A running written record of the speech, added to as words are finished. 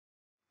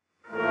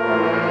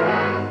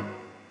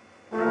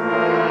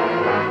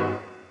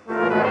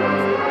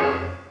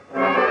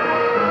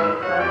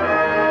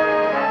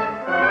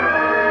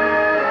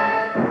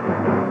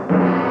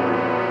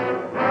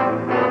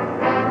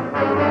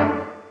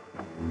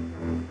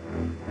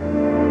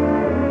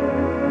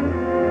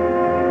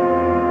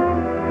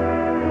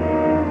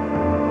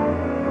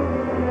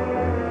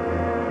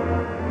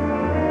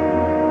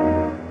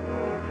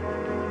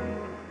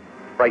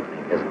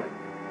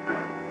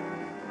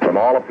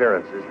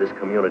appearances, this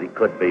community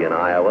could be in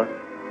Iowa,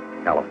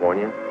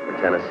 California, or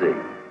Tennessee.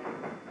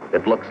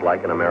 It looks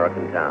like an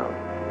American town.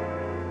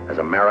 As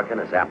American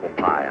as apple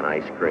pie and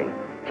ice cream.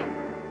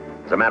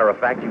 As a matter of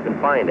fact, you can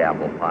find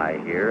apple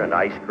pie here and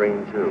ice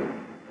cream, too.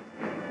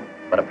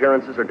 But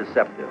appearances are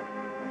deceptive.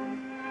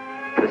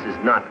 This is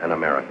not an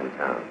American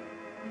town.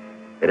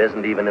 It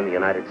isn't even in the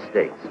United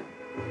States.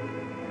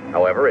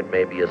 However, it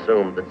may be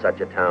assumed that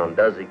such a town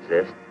does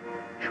exist,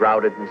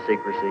 shrouded in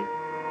secrecy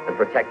and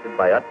protected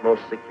by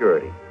utmost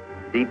security,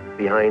 deep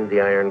behind the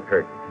Iron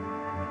Curtain.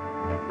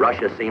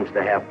 Russia seems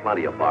to have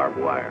plenty of barbed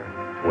wire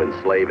to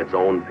enslave its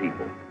own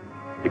people,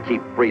 to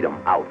keep freedom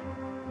out.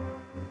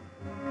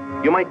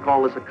 You might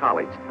call this a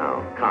college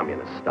town,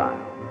 communist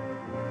style.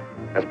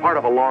 As part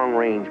of a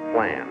long-range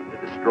plan to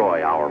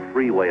destroy our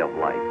free way of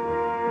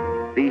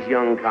life, these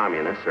young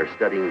communists are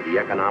studying the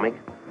economic,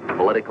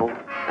 political,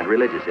 and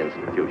religious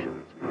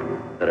institutions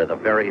that are the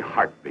very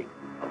heartbeat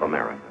of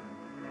America.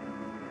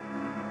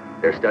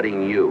 They're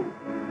studying you,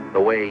 the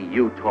way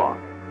you talk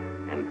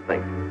and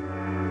think.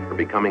 They're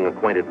becoming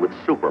acquainted with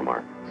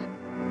supermarkets,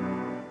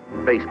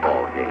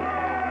 baseball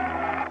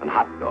games, and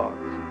hot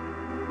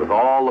dogs, with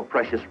all the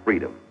precious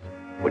freedoms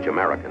which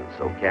Americans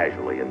so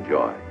casually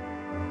enjoy.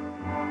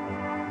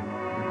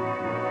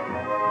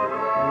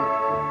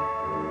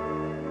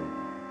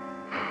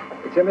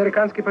 Эти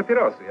американские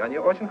папиросы, они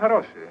очень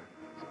хорошие.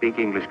 Speak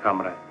English,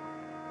 comrade.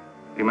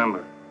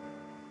 Remember,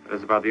 that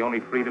is about the only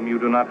freedom you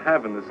do not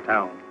have in this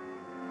town.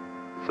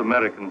 It's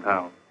American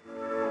town.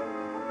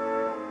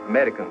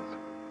 Americans,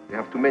 they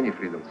have too many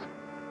freedoms.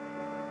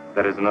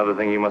 That is another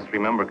thing you must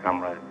remember,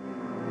 comrade.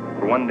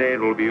 For one day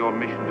it will be your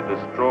mission to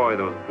destroy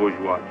those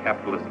bourgeois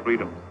capitalist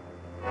freedoms.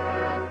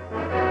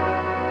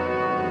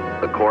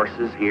 The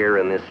courses here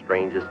in this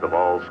strangest of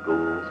all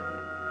schools: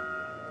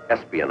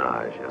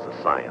 espionage as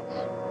a science,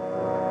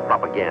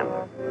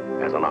 propaganda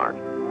as an art,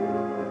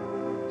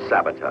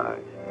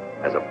 sabotage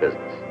as a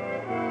business.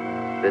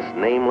 This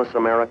nameless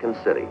American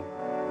city,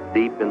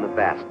 deep in the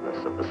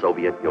vastness of the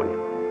Soviet Union,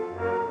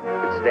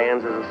 it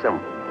stands as a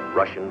symbol of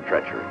Russian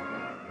treachery,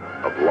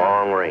 of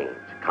long-range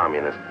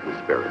communist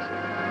conspiracy.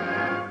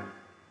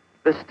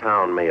 This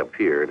town may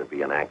appear to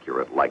be an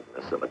accurate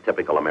likeness of a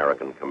typical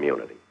American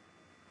community,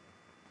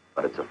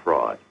 but it's a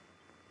fraud.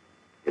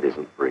 It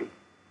isn't free.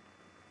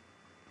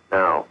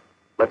 Now,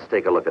 let's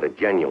take a look at a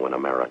genuine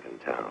American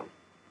town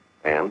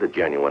and a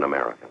genuine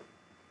American.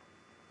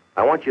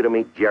 I want you to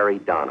meet Jerry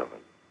Donovan.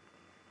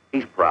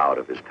 He's proud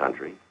of his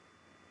country,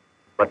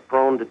 but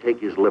prone to take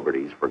his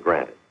liberties for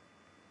granted.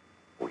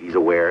 Well, he's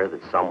aware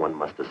that someone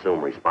must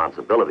assume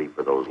responsibility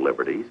for those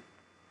liberties,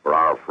 for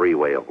our free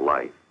way of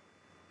life.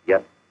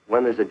 Yet,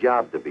 when there's a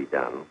job to be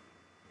done,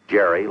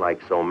 Jerry,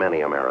 like so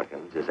many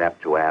Americans, is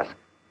apt to ask,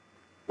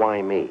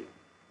 why me?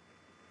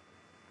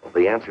 Well,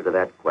 the answer to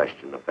that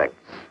question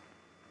affects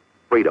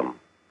freedom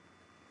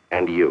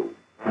and you.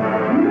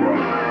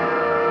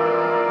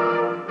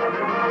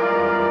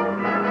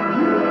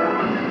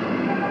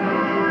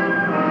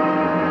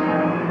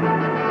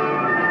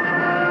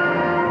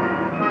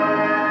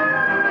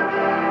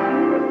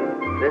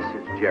 This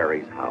is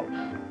Jerry's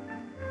house,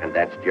 and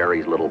that's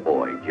Jerry's little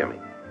boy, Jimmy.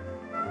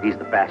 He's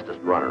the fastest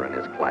runner in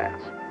his class.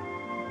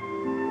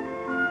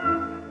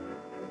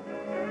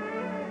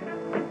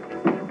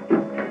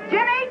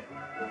 Jimmy!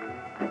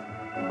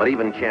 But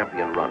even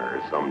champion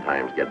runners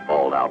sometimes get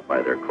bawled out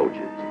by their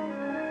coaches.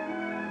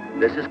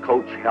 This is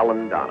Coach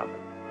Helen Donovan.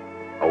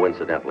 Oh,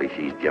 incidentally,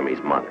 she's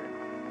Jimmy's mother.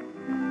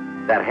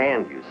 That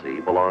hand you see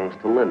belongs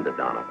to Linda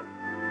Donovan,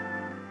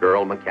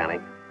 girl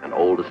mechanic and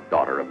oldest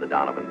daughter of the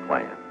Donovan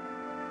clan.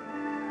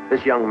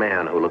 This young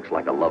man who looks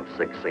like a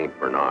lovesick St.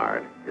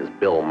 Bernard is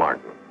Bill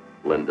Martin,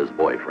 Linda's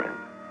boyfriend.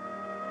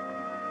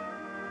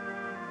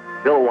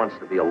 Bill wants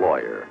to be a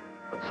lawyer,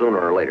 but sooner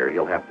or later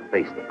he'll have to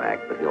face the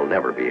fact that he'll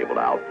never be able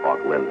to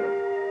outtalk Linda.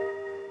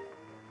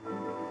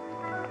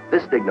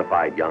 This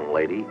dignified young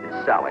lady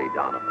is Sally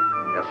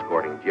Donovan,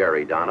 escorting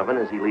Jerry Donovan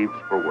as he leaves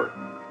for work.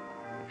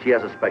 She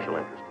has a special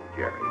interest in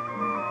Jerry.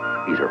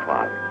 He's her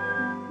father.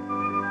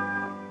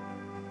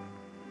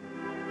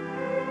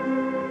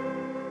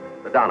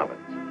 The Donovans,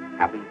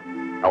 happy,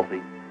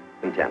 healthy,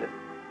 contented,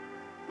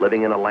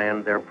 living in a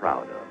land they're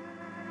proud of.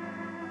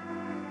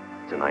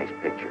 It's a nice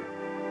picture.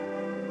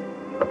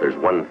 But there's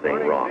one thing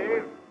wrong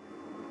with it.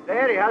 Say,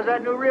 Eddie, how's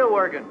that new reel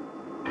working?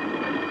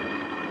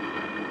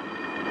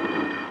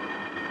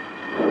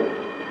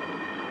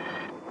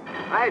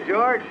 Hi,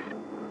 George.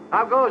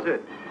 How goes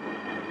it?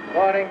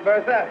 Morning,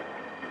 Bertha.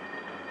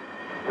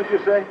 What'd you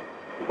say?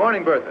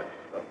 Morning, Bertha.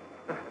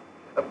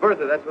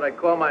 Bertha, that's what I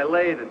call my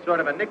lathe. It's sort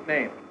of a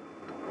nickname.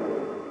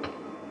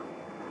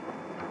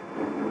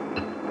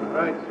 All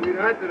right,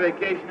 sweetheart, the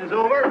vacation is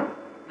over.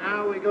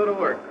 Now we go to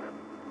work.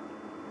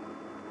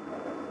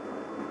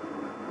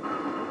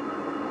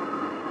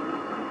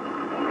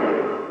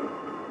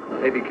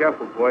 Hey, be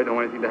careful, boy. Don't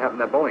want anything to happen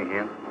to that bowling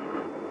hand.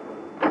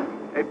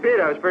 Hey, Pete,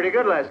 I was pretty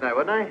good last night,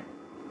 wasn't I?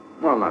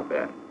 Well, not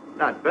bad.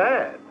 Not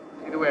bad.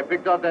 See the way I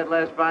picked off that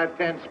last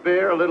 5-10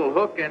 spare, a little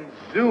hook, and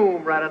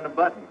zoom right on the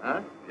button,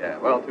 huh? Yeah,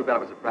 well, too bad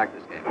it was a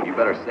practice game. You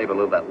better save a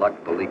little of that luck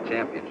for the league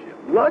championship.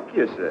 Luck,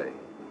 you say?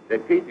 Say,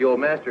 Pete, the old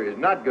master is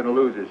not going to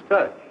lose his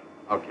touch.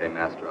 Okay,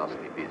 Master, I'll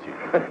sleep easy.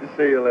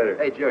 See you later.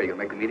 Hey, Jerry, you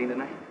gonna make the meeting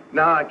tonight?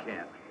 No, I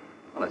can't.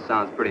 Well, it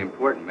sounds pretty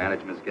important.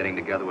 Management's getting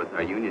together with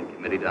our union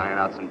committee to iron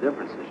out some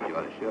differences you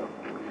ought to show.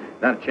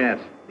 Not a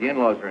chance. The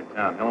in-laws are in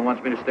town. Helen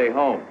wants me to stay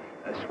home.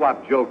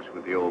 Swap jokes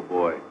with the old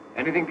boy.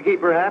 Anything to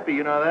keep her happy,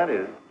 you know how that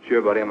is.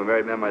 Sure, buddy. I'm a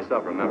married man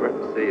myself, remember?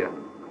 See ya.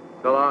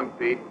 So long,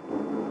 Pete.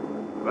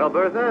 Well,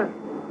 Bertha,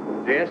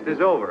 siesta's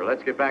over.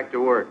 Let's get back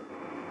to work.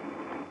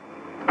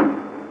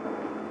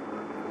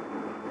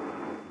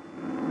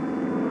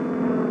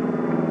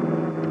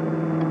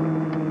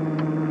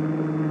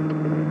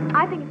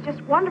 I think it's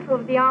just wonderful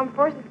of the Armed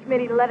Forces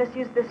Committee to let us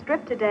use this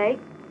strip today.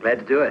 Glad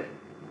to do it.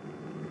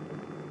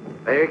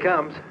 Here he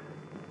comes.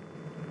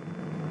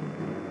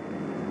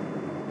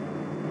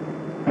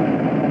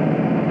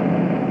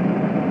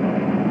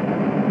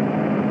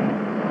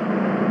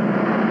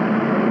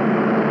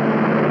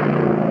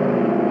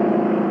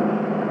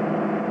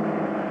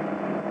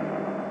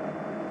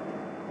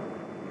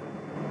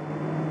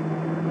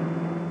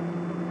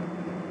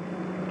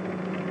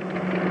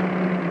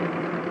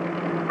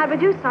 How'd we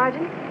do,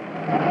 Sergeant?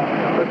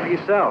 Look for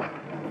yourself.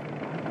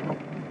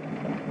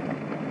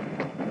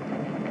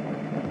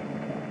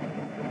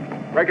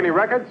 Break any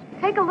records?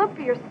 Take a look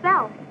for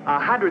yourself.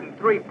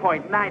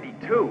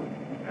 103.92.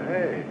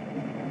 Hey.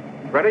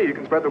 Freddie, you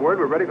can spread the word.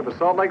 We're ready for the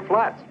Salt Lake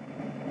Flats.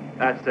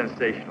 That's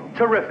sensational.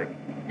 Terrific.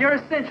 You're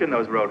a cinch in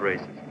those road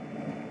races.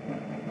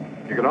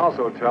 You can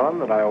also tell them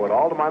that I owe it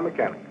all to my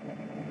mechanic.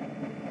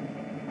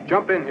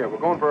 Jump in here. We're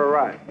going for a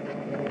ride.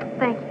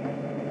 Thank you.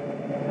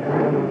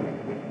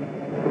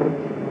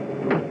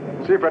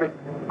 See you, Freddie.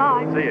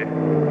 Bye. See you.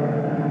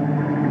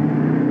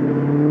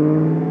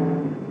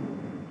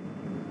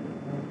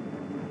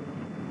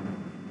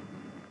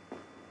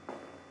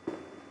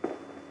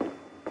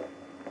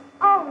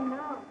 Oh,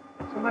 no.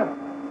 What's the matter?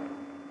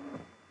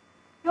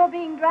 You're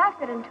being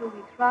drafted in 2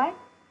 weeks, right?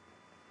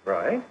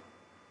 Right.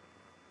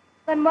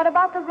 Then what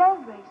about the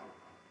road races?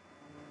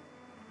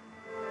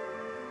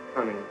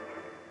 Honey,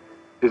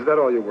 is that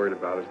all you're worried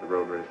about, is the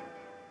road races?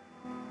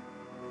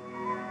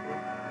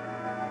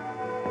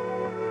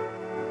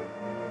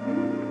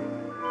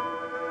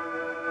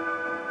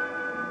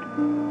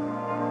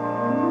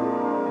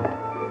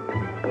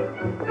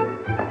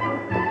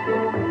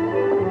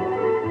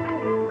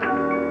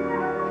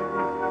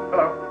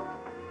 Hello.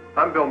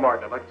 I'm Bill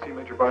Martin. I'd like to see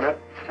Major Barnett.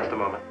 Just a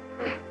moment.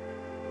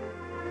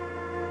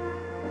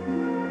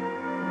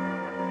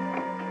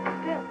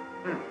 Bill.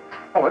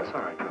 Oh, that's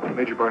all right.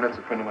 Major Barnett's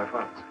a friend of my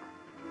father's.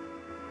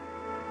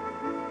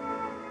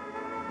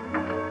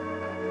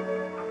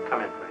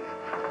 Come in, please.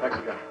 Thanks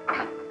again.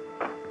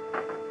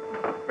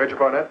 Major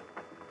Barnett?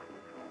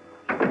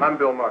 I'm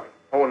Bill Martin,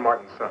 Owen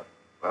Martin's son.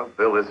 Well,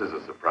 Bill, this is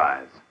a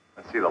surprise.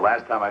 Let's see, the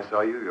last time I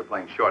saw you, you were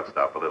playing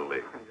shortstop for Little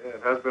League. Yeah,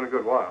 it has been a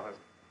good while, hasn't it?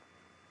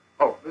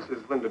 Oh, this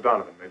is Linda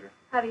Donovan, Major.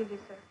 How do you do,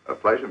 sir? A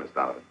pleasure, Miss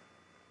Donovan.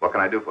 What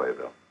can I do for you,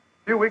 Bill?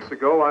 A few weeks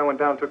ago, I went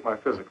down and took my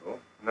physical,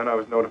 and then I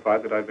was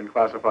notified that I'd been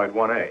classified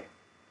 1A.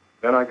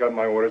 Then I got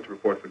my orders to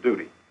report for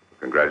duty.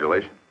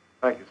 Congratulations.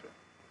 Thank you,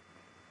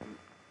 sir.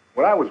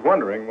 What I was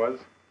wondering was,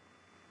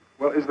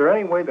 well, is there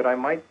any way that I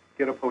might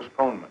get a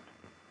postponement?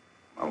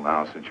 Well,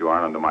 now, since you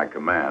aren't under my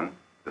command,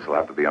 this will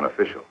have to be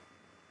unofficial.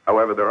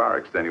 However, there are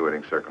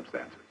extenuating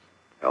circumstances.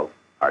 Health,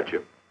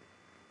 hardship.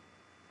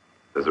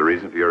 Does the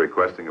reason for your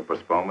requesting a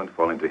postponement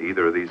fall into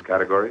either of these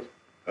categories?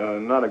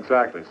 Not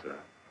exactly, sir.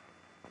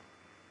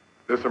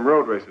 There's some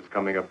road races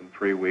coming up in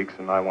 3 weeks,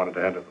 and I wanted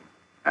to enter them.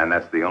 And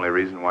that's the only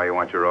reason why you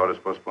want your orders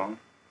postponed?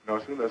 No,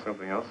 sir, there's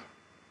something else.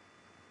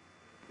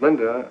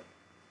 Linda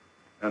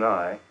and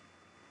I,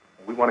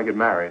 we want to get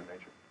married,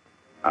 Major.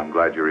 I'm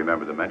glad you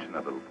remembered to mention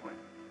that little point.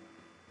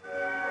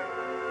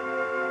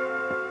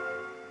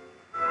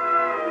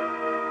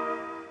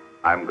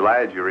 I'm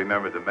glad you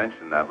remembered to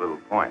mention that little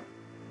point.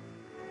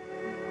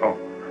 Oh,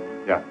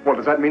 yeah. Well,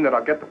 does that mean that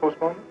I'll get the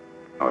postponement?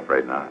 I'm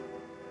afraid not.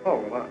 Oh,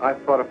 well, I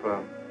thought if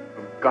a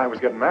guy was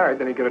getting married,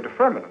 then he'd get a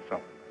deferment or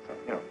something. So,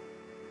 you know.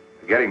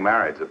 Getting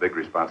married's a big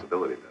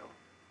responsibility, Bill.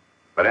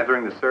 But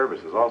entering the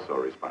service is also a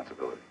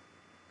responsibility.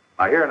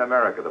 Now, here in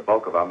America, the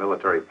bulk of our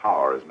military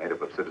power is made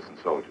up of citizen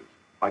soldiers,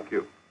 like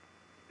you.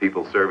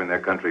 People serving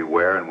their country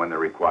where and when they're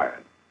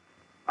required.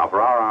 Now,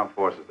 for our armed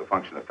forces to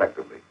function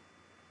effectively,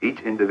 each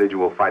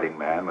individual fighting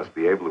man must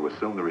be able to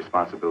assume the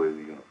responsibility of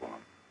the uniform.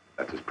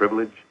 That's his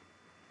privilege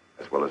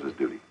as well as his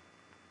duty.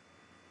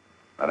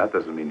 Now, that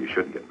doesn't mean you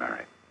shouldn't get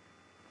married.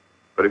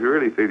 But if you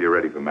really feel you're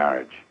ready for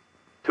marriage,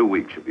 2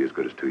 weeks should be as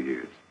good as 2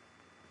 years.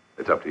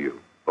 It's up to you,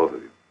 both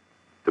of you,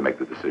 to make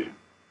the decision.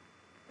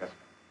 Yes, sir.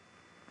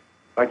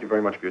 Thank you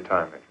very much for your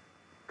time, Major.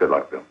 Good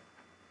luck, Bill.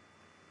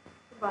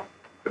 Goodbye.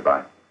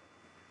 Goodbye.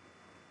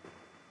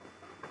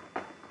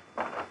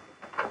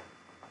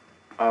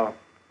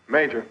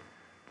 Major,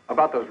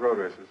 about those road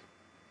races.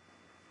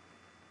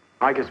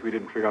 I guess we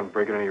didn't figure on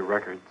breaking any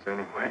records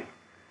anyway.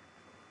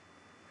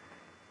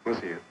 We'll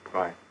see you.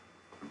 Bye.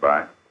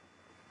 Goodbye.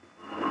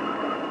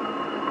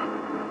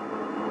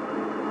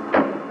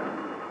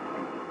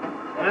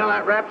 Well,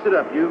 that wraps it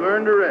up. You've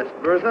earned a rest,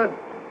 Bertha.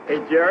 Hey,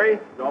 Jerry,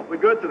 don't be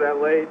good to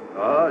that lady.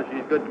 Oh,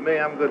 she's good to me.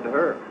 I'm good to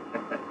her.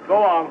 Go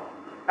on.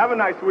 Have a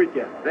nice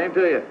weekend. Same to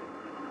you.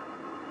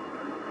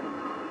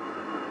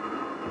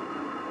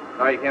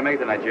 Oh, you can't make it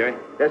tonight, Jerry.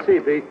 Yes, see,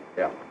 Pete.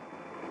 Yeah.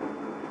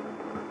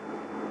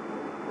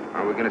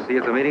 Are we going to see you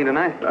at the meeting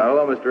tonight?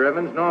 Hello, Mr.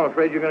 Evans. No, I'm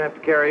afraid you're going to have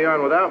to carry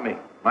on without me.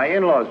 My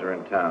in-laws are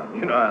in town.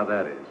 You know how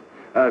that is.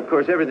 Of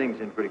course, everything's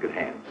in pretty good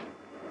hands.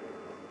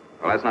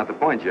 Well, that's not the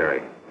point,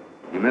 Jerry.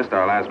 You missed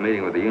our last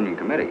meeting with the union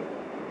committee.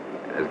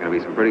 There's going to be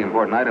some pretty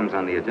important items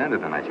on the agenda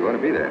tonight. You ought to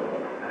be there.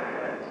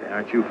 Say,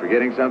 aren't you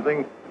forgetting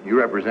something? You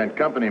represent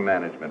company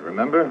management,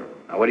 remember?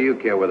 Now, what do you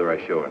care whether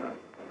I show or not?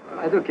 Well,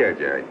 I do care,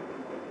 Jerry.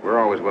 We're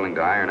always willing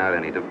to iron out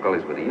any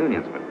difficulties with the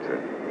unions, but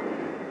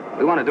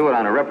we want to do it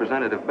on a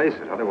representative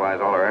basis. Otherwise,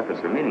 all our efforts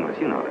are meaningless.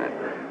 You know that.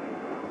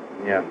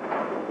 Yeah.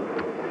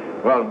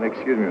 Well,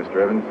 excuse me,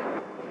 Mr. Evans.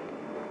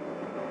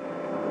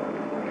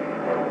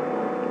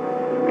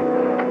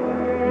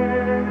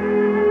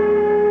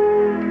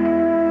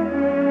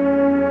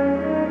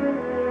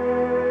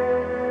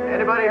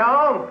 Anybody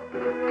home?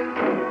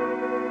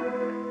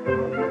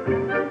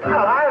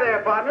 Well, hi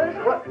there, partners.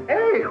 What?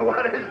 Hey,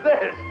 what is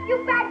this?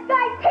 You bad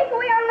guys, take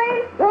away our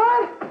land.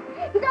 What?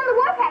 He's on the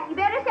warpath. You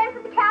better send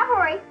for the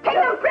cavalry. Take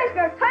them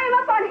prisoner. Tie him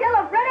up on Hill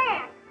of Red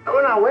Ants. Oh,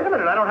 now, wait a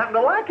minute. I don't happen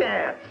to like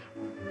ants.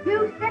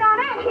 You sit on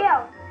Ant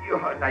Hill.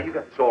 Now, you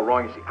got this all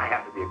wrong. You see, I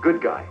happen to be a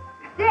good guy.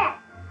 Sit.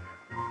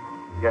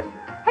 Yes, sir.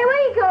 Hey, where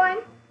are you going?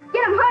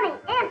 Get him honey.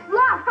 Ants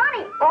love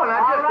honey. Oh, now,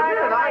 just All a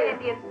minute. right,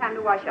 Indians, time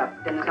to wash up.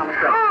 Dinner's almost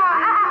ready.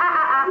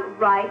 Oh,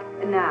 Right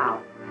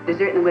now.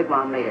 Dessert in the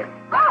wigwam later.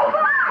 oh,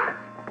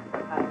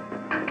 come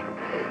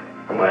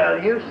on.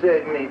 Well, you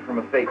saved me from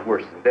a fate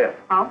worse than death.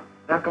 Oh?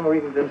 How come we're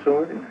even been so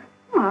ordinary?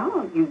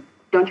 Well,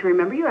 don't you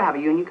remember you have a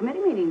union committee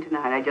meeting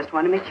tonight? I just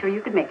want to make sure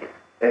you could make it.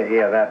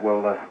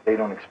 They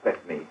don't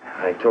expect me.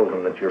 I told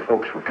them that your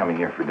folks were coming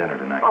here for dinner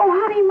tonight. Oh,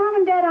 honey, Mom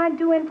and Dad aren't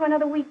due in for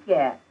another week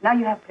yet. Now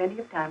you have plenty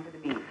of time for the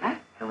meeting, huh?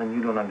 Helen,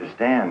 you don't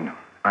understand.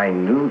 I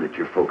knew that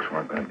your folks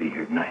weren't going to be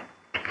here tonight.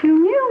 You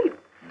knew you...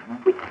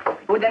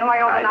 Well, then why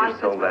all the I nonsense?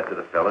 just told that to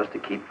the fellas to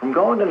keep from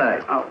going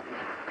tonight. Oh.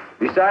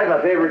 Besides,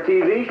 my favorite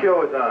TV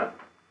show is on.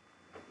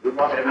 You'd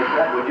want me to miss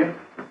that, would you?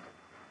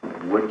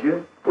 Would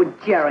you? Well,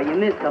 Jerry, you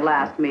missed the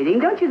last meeting.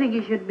 Don't you think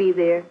you should be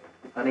there?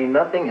 Honey,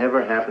 nothing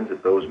ever happens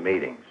at those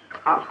meetings.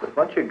 Oh. Just a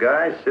bunch of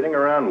guys sitting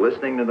around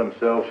listening to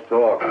themselves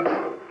talk.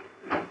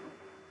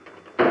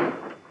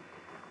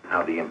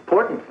 Now, the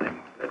important thing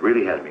that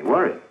really has me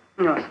worried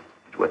No. is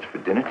what's for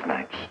dinner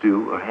tonight,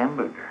 stew or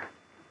hamburger.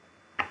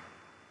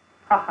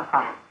 Ha, ha,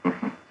 ha.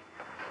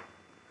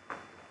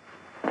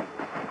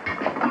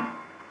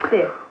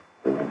 There.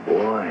 Oh,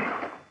 boy.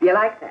 You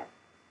like that?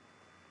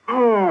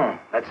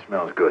 That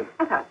smells good.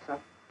 I thought so.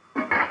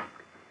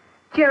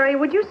 Jerry,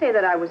 would you say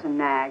that I was a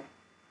nag?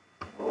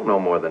 Oh, no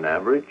more than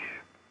average.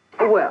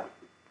 Well,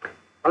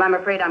 I'm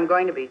afraid I'm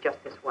going to be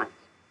just this once.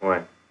 Why?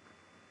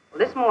 Well,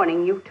 this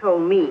morning you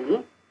told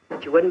me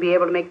that you wouldn't be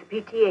able to make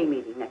the PTA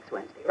meeting next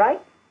Wednesday,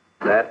 right?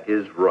 That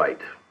is right.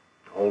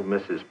 Old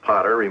Mrs.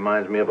 Potter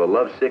reminds me of a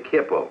lovesick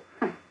hippo.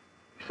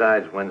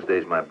 Besides,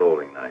 Wednesday's my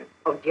bowling night.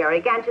 Oh,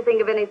 Jerry, can't you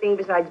think of anything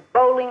besides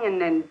bowling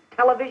and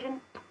television?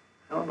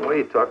 Well, the way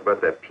you talk about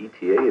that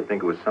PTA, you'd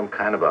think it was some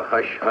kind of a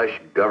hush-hush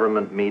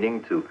government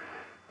meeting to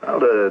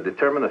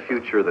determine the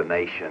future of the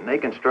nation. They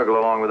can struggle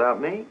along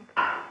without me.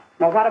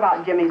 Well, what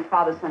about Jimmy's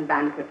father-son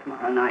banquet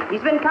tomorrow night?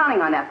 He's been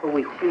counting on that for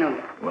weeks, you know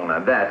that. Well, now,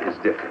 that is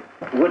different.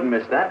 Wouldn't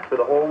miss that for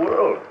the whole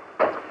world.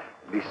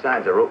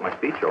 Besides, I wrote my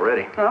speech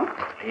already. Oh?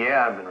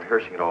 Yeah, I've been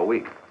rehearsing it all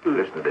week.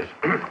 Listen to this.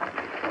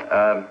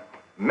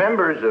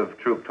 Members of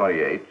Troop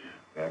 28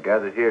 are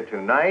gathered here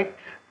tonight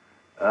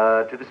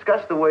to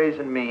discuss the ways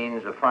and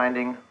means of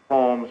finding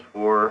homes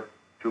for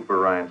Trooper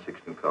Ryan's 6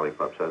 new collie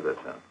pups. How does that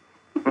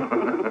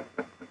sound?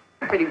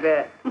 Pretty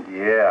bad.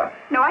 Yeah.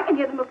 No, I can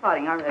hear them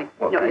applauding already.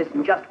 Well, no, thank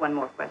listen, you. just one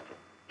more question.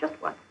 Just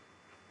one.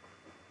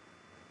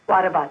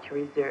 What about your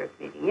reserve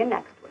meeting, your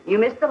next one? You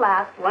missed the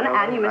last one,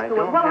 and you missed the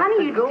one. Well,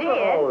 honey, you go to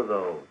all did. of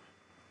those.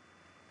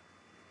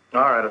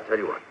 All right, I'll tell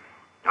you what.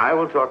 I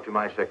will talk to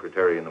my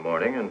secretary in the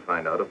morning and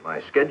find out if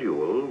my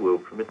schedule will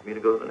permit me to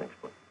go to the next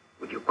one.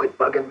 Would you quit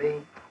bugging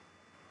me?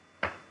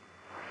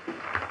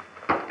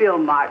 Bill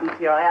Martin's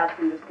here. I asked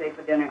him to stay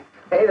for dinner.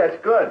 Hey,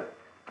 that's good.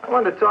 I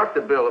wanted to talk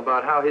to Bill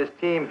about how his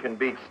team can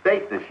beat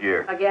state this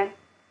year. Again?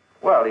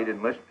 Well, he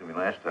didn't listen to me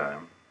last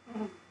time.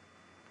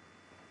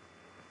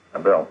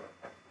 Now, Bill,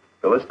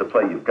 this is the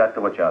play you've got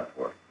to watch out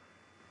for.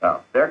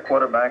 Now, their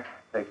quarterback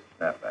takes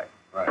the snapback.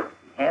 Right.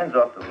 He hands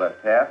off to the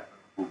left half,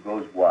 who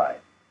goes wide.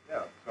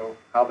 Yeah, so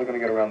how are they going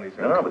to get around these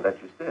No, but that's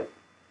just it.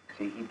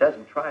 See, he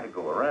doesn't try to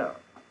go around.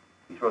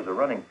 He throws a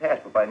running pass,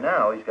 but by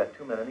now he's got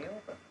 2 men in the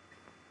open.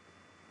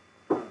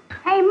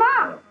 Hey,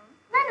 Mom.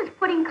 Linda's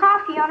putting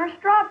coffee on her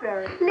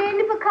strawberry.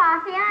 Linda put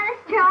coffee on a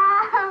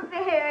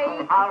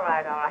strawberry. All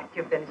right.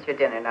 You finished your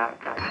dinner now.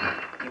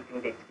 You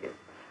can be excused.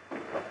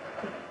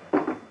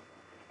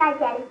 Night,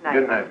 Daddy.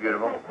 Good night,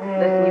 beautiful.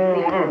 Listen, you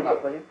please move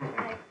up, will you?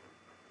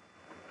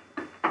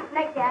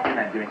 Night, Daddy. Good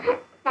night, Jimmy.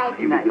 Night.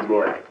 You be good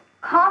boy.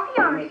 Coffee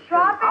on a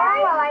strawberry?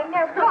 Oh, well, I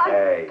never thought.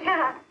 Hey,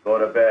 go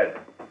to bed.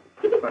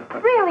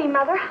 Really,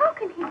 Mother, how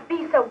can he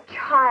be so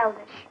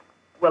childish?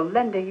 Well,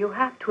 Linda, you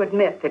have to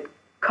admit that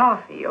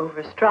coffee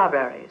over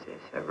strawberries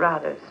is a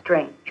rather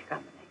strange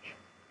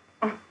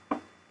combination.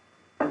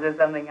 Is there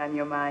something on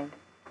your mind?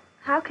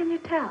 How can you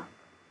tell?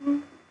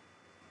 Want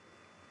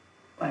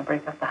to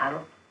break up the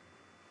huddle?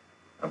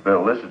 Now,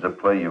 Bill, this is a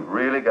play you've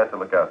really got to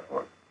look out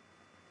for.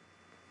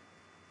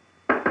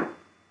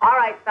 All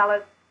right,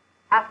 fellas.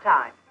 Half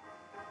time.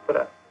 Put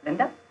up.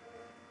 Linda?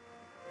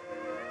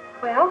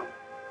 Well,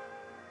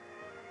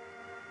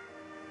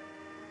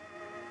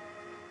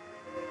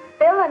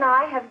 Bill and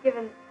I have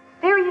given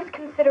serious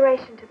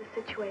consideration to the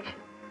situation,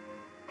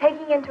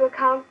 taking into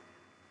account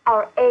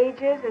our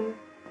ages and...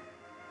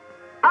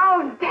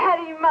 Oh,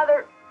 Daddy,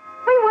 Mother,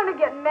 we want to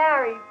get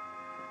married.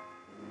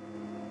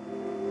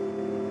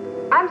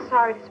 I'm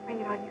sorry to spring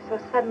it on you so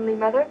suddenly,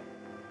 Mother.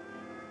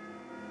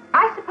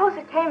 I suppose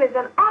it came as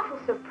an awful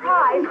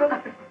surprise,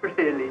 but...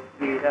 Really,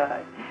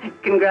 sweetheart.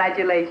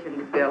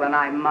 Congratulations, Bill, and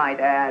I might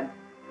add,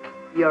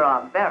 you're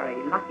a very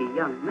lucky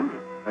young man.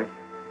 Thank you.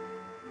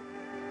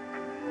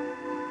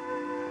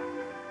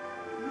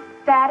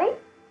 Daddy?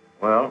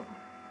 Well,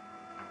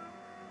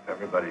 if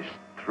everybody's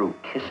through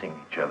kissing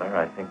each other,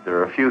 I think there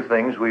are a few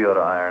things we ought to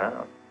iron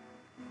out.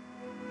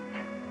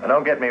 Now,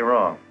 don't get me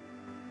wrong.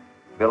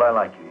 Bill, I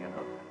like you, you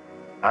know.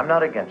 I'm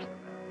not against the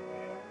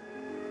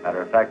marriage.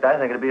 Matter of fact, I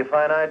think it'd be a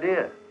fine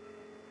idea.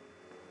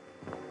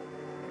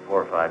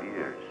 4 or 5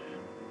 years.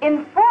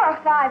 In 4 or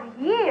 5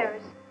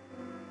 years?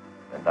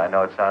 And I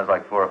know it sounds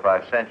like 4 or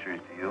 5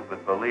 centuries to you,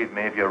 but believe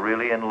me, if you're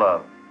really in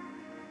love,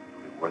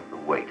 it'll be worth the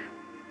wait.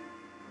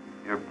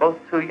 You're both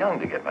too young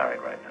to get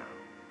married right now.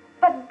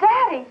 But,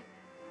 Daddy,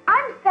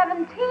 I'm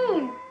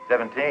 17.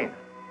 17.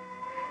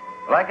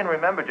 Well, I can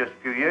remember just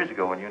a few years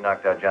ago when you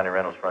knocked out Johnny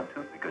Reynolds' front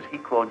tooth because he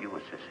called you a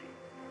sissy.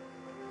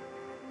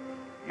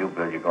 You,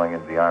 Bill, you're going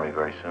into the Army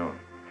very soon.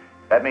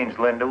 That means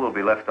Linda will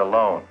be left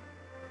alone,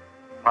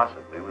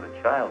 possibly with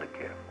a child to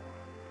care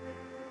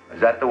for.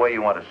 Is that the way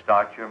you want to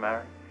start your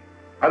marriage?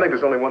 I think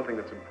there's only one thing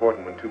that's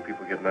important when two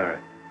people get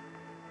married,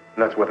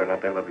 and that's whether or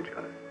not they love each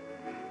other.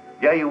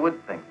 Yeah, you would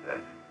think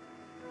that.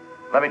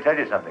 Let me tell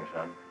you something,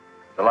 son.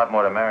 There's a lot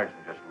more to marriage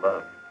than just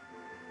love.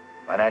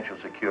 Financial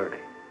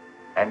security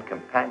and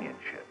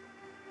companionship.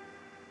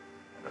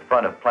 And the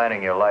fun of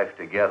planning your life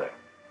together.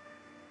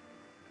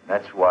 And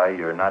that's why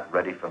you're not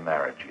ready for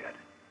marriage yet,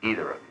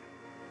 either of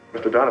you.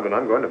 Mr. Donovan,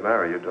 I'm going to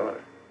marry your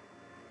daughter.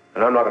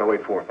 And I'm not going to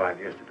wait 4 or 5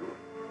 years to do it.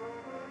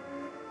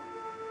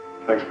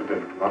 Thanks for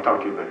dinner. I'll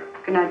talk to you later.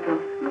 Good night, Bill.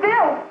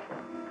 Bill!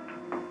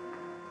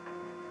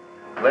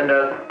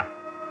 Linda.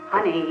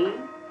 Honey,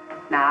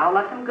 now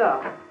let them go.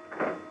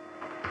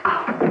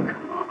 Oh,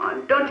 come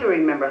on. Don't you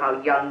remember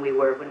how young we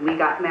were when we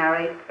got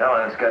married?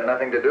 Helen, it's got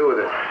nothing to do with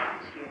it.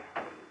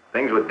 Yeah.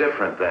 Things were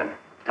different then.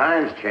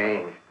 Times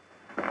change.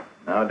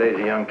 Nowadays,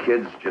 the young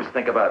kids just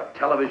think about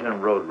television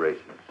and road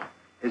races.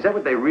 Is that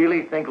what they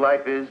really think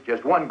life is?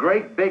 Just one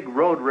great big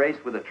road race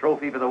with a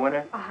trophy for the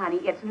winner? Oh, honey,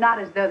 it's not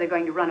as though they're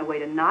going to run away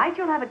tonight.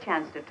 You'll have a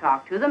chance to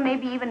talk to them,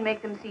 maybe even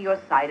make them see your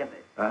side of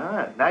it.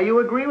 Now you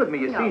agree with me.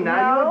 You see,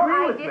 now you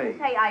agree with me. I didn't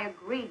say I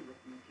agreed with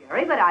you,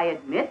 Jerry, but I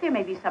admit there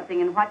may be something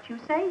in what you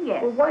say,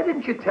 yes. Well, why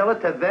didn't you tell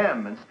it to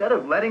them instead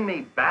of letting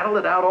me battle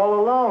it out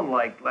all alone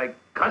like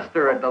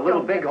Custer at the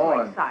Little Don't get so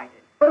Bighorn?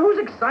 excited. But who's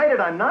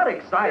excited? I'm not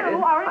excited.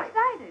 You are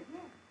excited,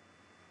 yes.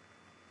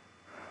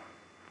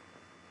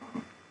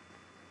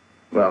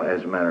 Well,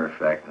 as a matter of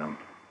fact, I'm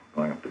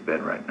going up to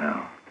bed right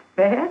now.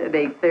 Bed at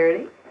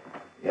 8:30?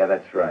 Yeah,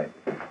 that's right.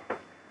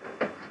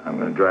 I'm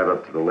going to drive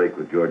up to the lake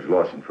with George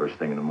Lawson first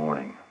thing in the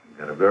morning. We've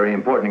got a very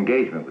important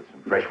engagement with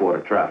some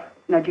freshwater trout.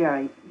 Now,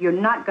 Jerry, you're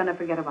not going to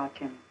forget about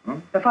Jimmy.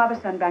 The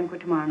father-son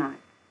banquet tomorrow night.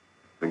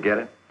 Forget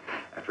it?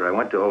 After I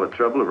went to all the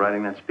trouble of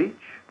writing that speech?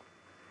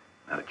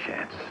 Not a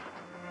chance.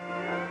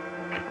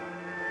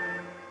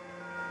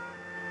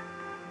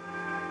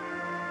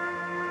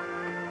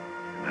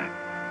 Good night.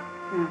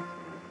 Yes.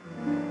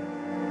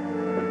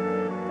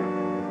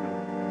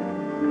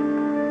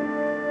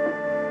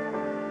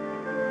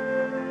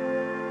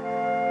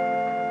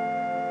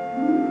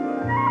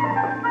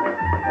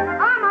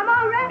 Mom, I'm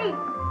all ready.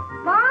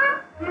 Mom?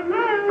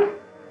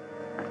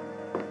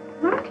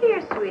 Not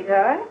here,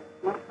 sweetheart.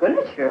 My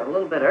goodness, you're a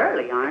little bit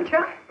early, aren't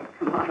you?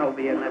 Come on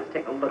over here and let's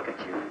take a look at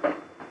you.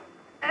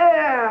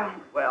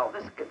 Well,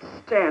 this could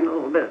stand a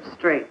little bit of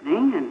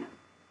straightening, and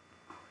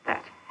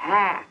that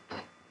hat.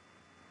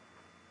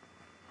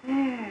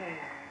 There.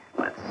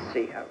 Let's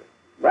see how it...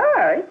 Well,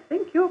 I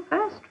think you'll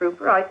pass,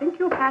 Trooper. I think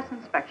you'll pass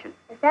inspection.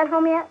 Is Dad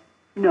home yet?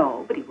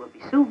 No, but he will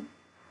be soon.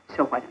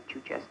 So why don't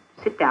you just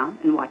sit down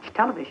and watch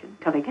television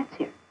till he gets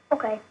here?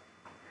 Okay.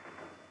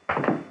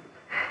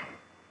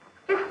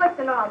 Just flick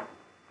the knob.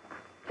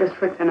 Just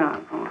flick the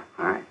knob. Oh,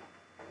 all right.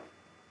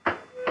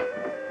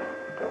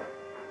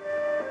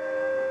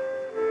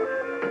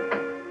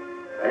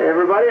 Hey,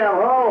 everybody, I'm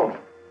home.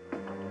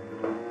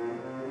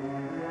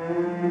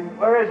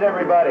 Where's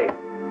everybody?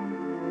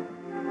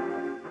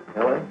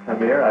 Helen, come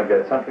here. I've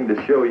got something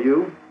to show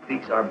you.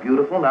 These are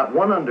beautiful, not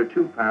one under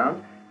 2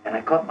 pounds. And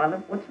I caught my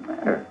lip. What's the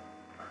matter?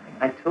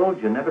 I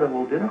told you never to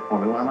hold dinner for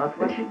me when I'm out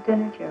It fishing. wasn't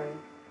dinner, Jerry.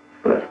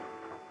 But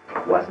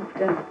It wasn't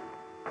dinner.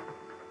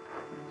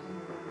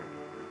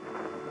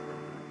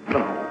 no.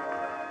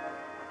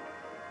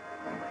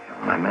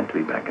 I meant to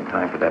be back in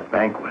time for that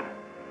banquet.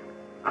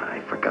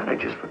 I forgot. I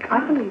just forgot.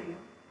 I believe you.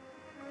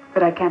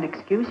 But I can't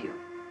excuse you.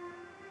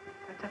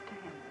 That's up to him.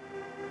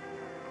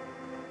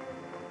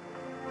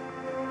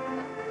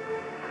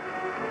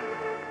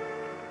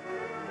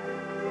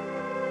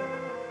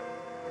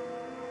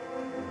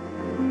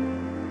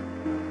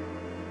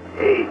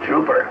 Hey,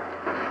 Trooper.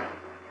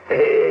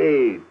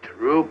 Hey,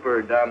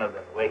 Trooper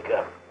Donovan, wake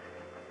up.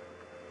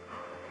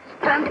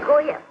 It's time to go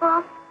yet,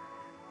 Bob?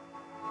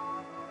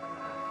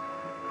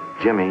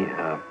 Jimmy,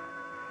 the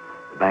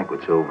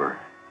banquet's over.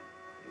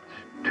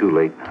 It's too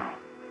late now.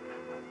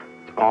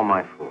 It's all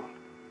my fault.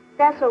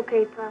 That's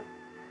okay, Pop.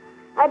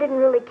 I didn't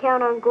really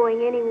count on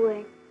going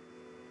anyway.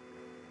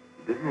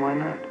 Didn't? Why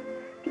not?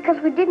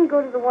 Because we didn't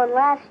go to the one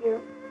last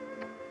year.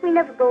 We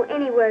never go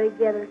anywhere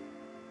together.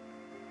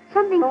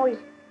 Something always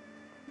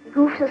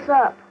goofs us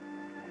up.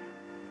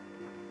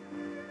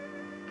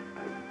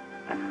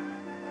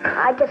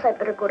 I guess I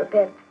better go to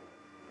bed.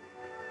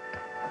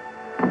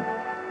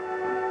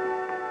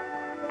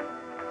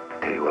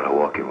 Tell you what, I'll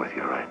walk in with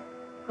you, all right?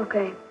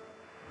 Okay.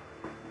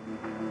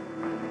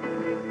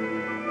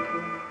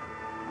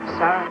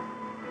 Sorry.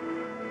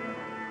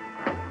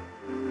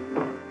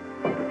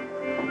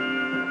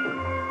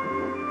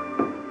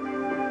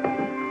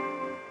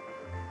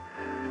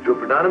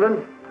 Trooper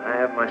Donovan, I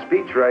have my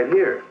speech right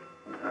here.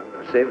 I'm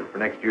going to save it for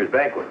next year's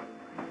banquet.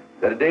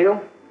 Is that a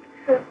deal?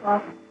 Sure,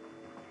 Pop.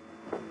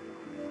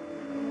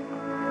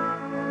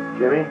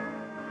 Jimmy?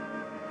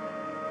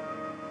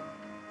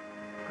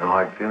 No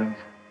hard feelings?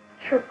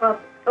 Sure,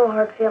 Pop. No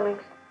hard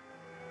feelings.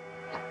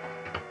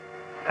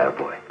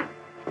 Attaboy.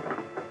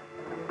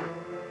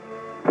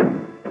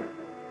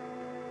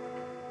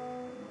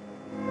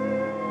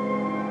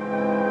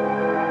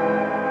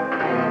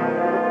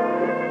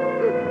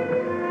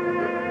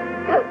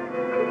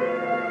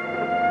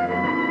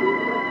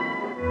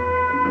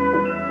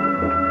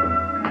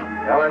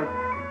 Helen?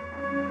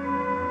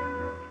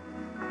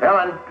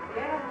 Helen?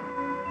 Yeah.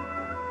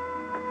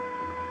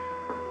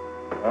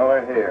 Well,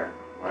 we're here.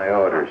 My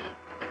orders.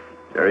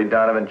 Jerry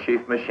Donovan,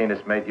 Chief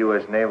Machinist, made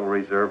U.S. Naval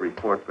Reserve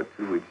report for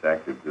 2 weeks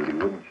active duty.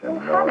 Wouldn't you know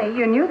Honey, it?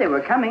 you knew they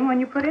were coming when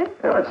you put in.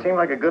 Well, it seemed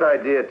like a good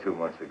idea 2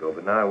 months ago,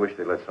 but now I wish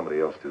they'd let somebody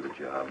else do the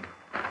job.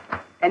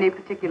 Any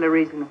particular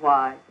reason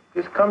why?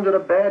 Just comes at a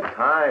bad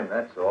time,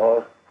 that's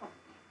all.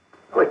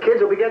 Well, the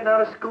kids will be getting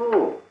out of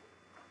school.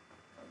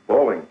 The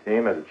bowling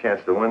team has a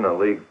chance to win the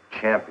league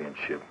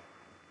championship.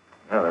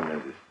 Now, then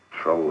there's this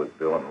trouble with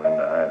Bill and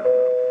Linda. I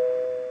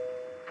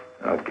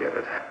don't know. I'll get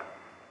it.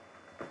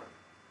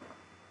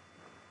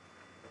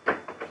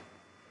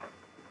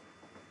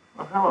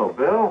 Well, hello,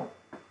 Bill.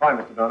 Hi,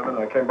 Mr. Donovan.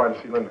 I came by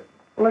to see Linda.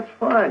 Well, that's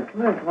fine.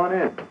 Come on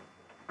in.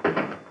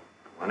 Come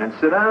on in,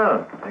 sit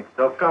down. Make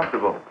yourself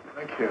comfortable.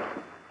 Thank you.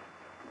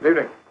 Good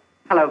evening.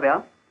 Hello,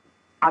 Bill.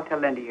 I'll tell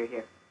Linda you're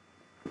here.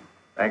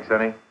 Thanks,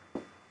 honey.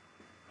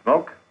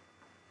 Smoke?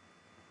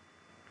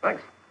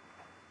 Thanks.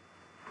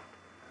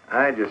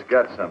 I just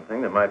got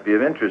something that might be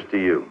of interest to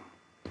you.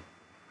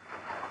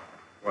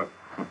 What?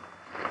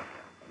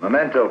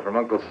 Memento from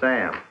Uncle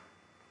Sam.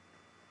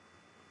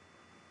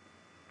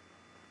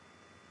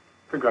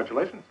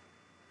 Congratulations.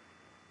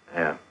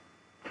 Yeah.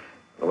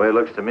 The way it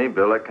looks to me,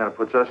 Bill, that kind of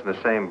puts us in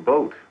the same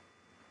boat.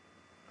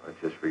 Let's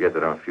just forget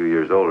that I'm a few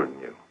years older than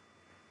you.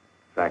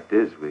 Fact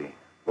is, we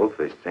both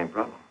face the same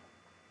problem.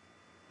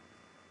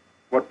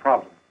 What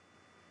problem?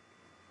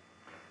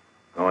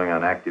 Going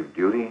on active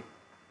duty.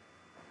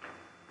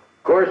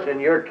 Of course, in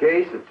your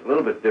case, it's a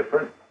little bit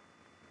different.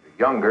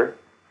 You're younger,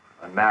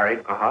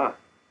 unmarried. Aha.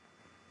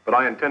 But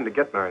I intend to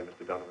get married,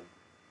 Mr. Donovan.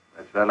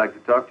 That's what I'd like to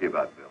talk to you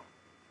about, Bill.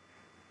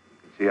 You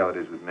can see how it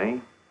is with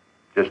me.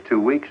 Just 2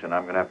 weeks, and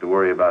I'm going to have to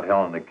worry about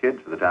Helen and the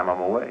kids for the time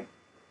I'm away.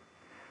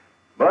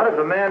 But if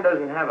a man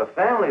doesn't have a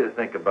family to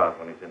think about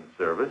when he's in the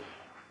service,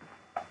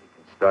 he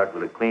can start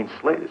with a clean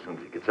slate as soon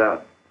as he gets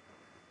out.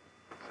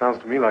 Sounds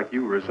to me like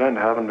you resent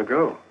having to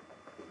go.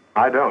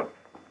 I don't.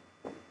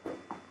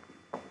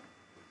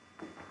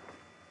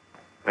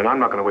 And I'm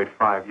not going to wait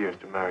 5 years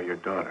to marry your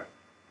daughter.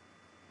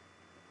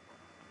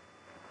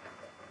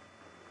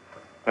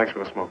 Thanks for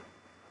the smoke.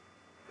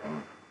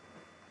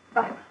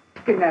 Bye.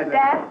 Good night, Linda.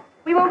 Dad,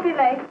 we won't be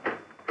late.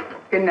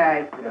 Good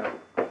night. Yeah.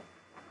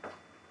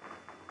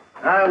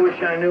 I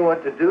wish I knew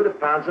what to do to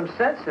pound some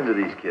sense into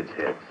these kids'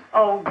 heads.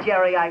 Oh,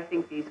 Jerry, I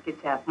think these kids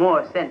have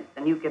more sense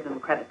than you give them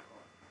credit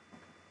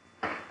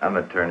for. I'm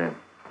going to turn in.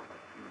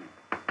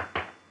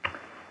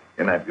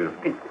 Good night,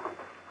 beautiful. Good.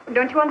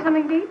 Don't you want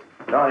something to eat?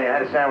 No, I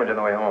had a sandwich on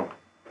the way home.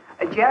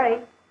 Jerry.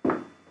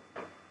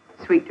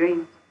 Sweet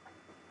dreams.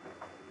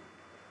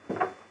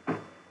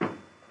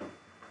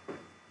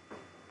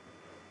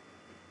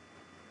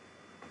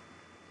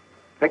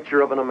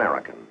 Picture of an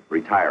American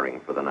retiring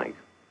for the night.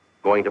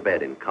 going to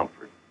bed in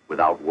comfort,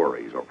 without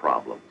worries or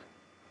problems.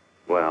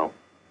 Well,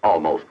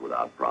 almost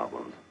without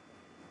problems.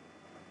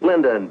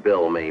 Linda and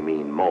Bill may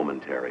mean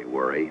momentary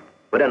worry,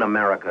 but in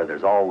America,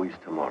 there's always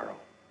tomorrow,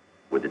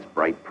 with its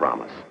bright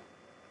promise.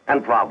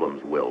 And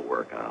problems will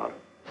work out.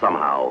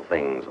 Somehow,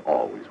 things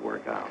always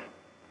work out.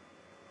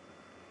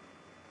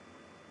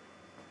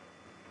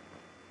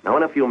 Now,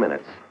 in a few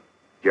minutes,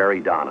 Jerry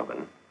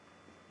Donovan,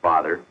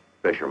 father,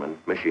 fisherman,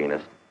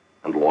 machinist,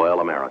 and loyal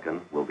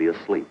American, will be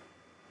asleep.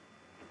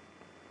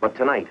 But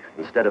tonight,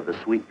 instead of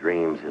the sweet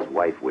dreams his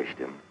wife wished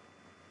him,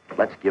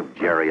 let's give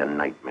Jerry a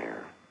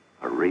nightmare,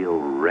 a real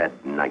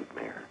red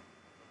nightmare.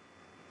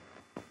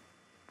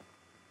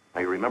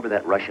 Now, you remember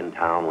that Russian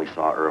town we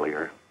saw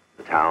earlier?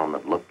 The town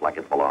that looked like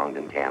it belonged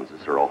in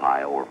Kansas or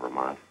Ohio or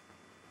Vermont?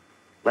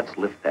 Let's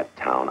lift that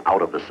town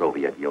out of the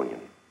Soviet Union.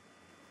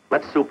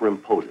 Let's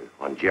superimpose it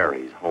on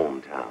Jerry's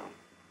hometown.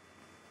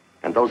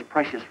 And those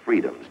precious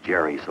freedoms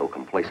Jerry so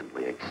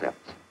complacently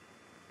accepts.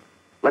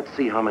 Let's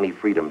see how many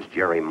freedoms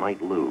Jerry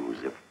might lose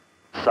if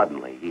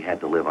suddenly he had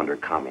to live under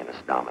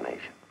communist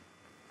domination.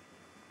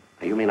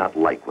 Now, you may not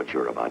like what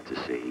you're about to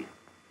see,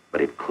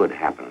 but it could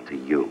happen to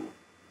you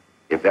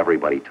if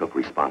everybody took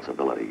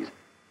responsibilities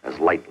as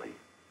lightly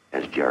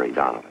as Jerry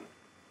Donovan.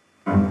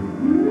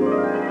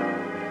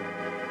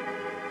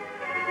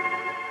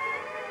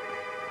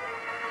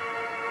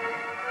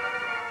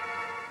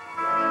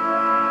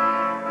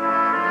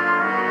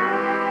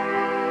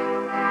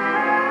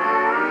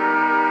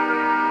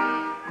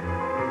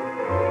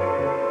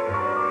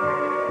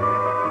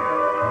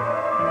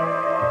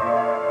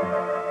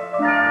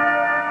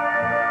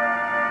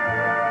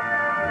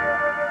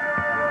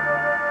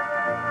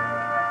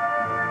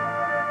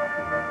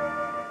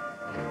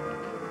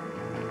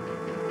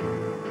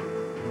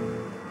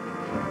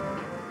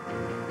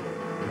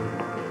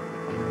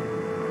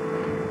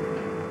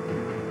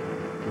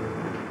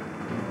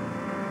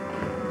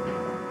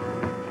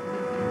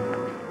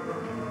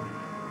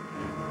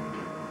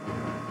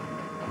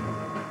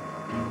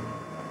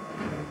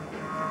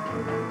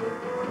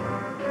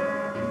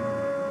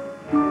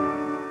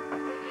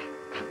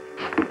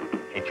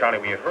 Charlie,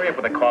 will you hurry up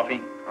with the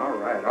coffee? All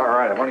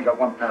right. I've only got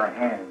one pair of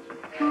hands.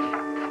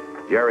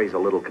 Jerry's a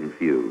little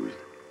confused.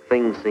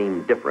 Things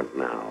seem different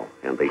now,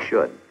 and they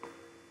should,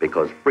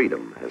 because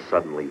freedom has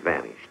suddenly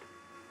vanished.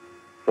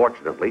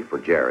 Fortunately for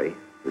Jerry,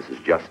 this is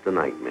just a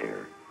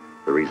nightmare,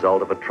 the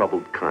result of a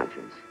troubled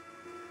conscience.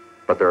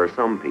 But there are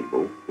some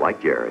people,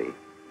 like Jerry,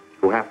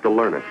 who have to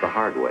learn it the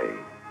hard way.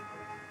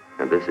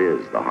 And this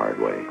is the hard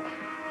way.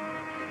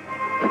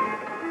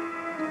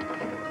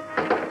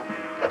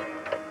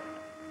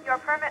 Your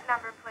permit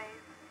number, please.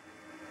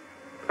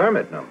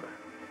 Permit number?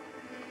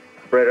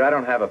 Operator, I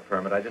don't have a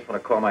permit. I just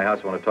want to call my house.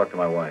 I want to talk to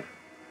my wife.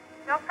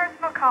 No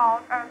personal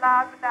calls are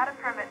allowed without a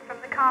permit from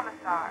the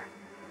commissar.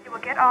 You will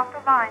get off the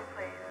line,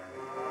 please.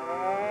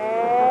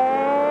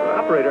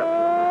 Operator.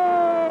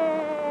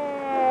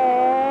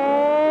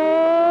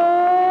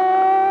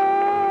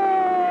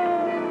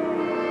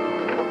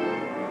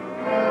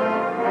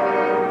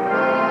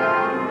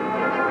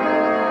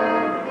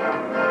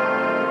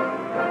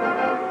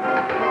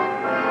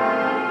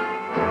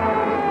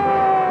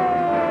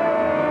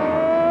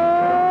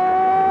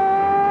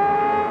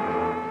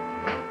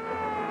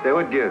 Say,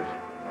 what gives?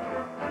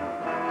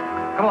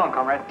 Come along,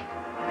 comrade.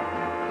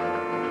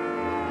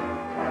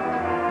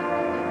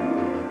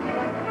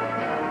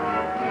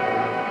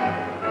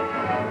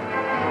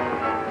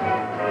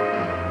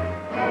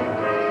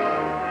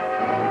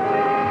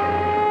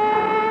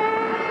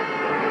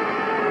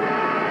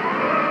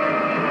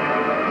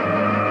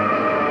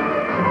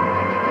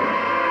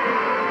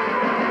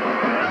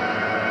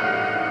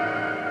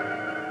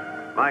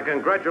 My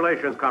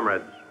congratulations,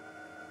 comrades.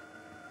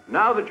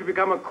 Now that you've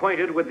become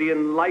acquainted with the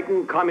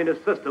enlightened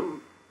communist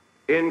system,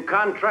 in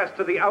contrast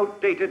to the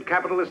outdated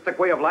capitalistic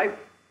way of life,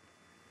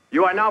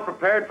 you are now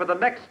prepared for the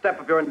next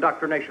step of your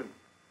indoctrination,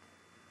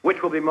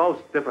 which will be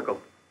most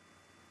difficult.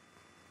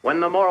 When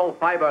the moral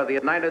fiber of the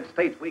United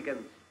States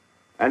weakens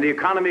and the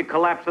economy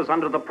collapses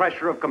under the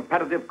pressure of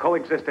competitive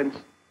coexistence,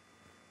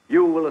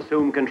 you will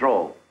assume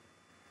control.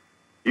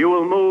 You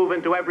will move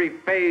into every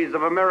phase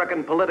of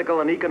American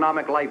political and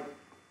economic life.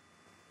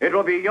 It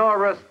will be your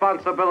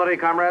responsibility,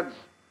 comrades,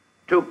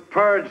 to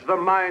purge the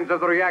minds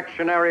of the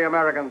reactionary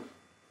Americans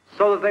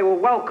so that they will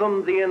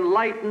welcome the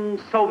enlightened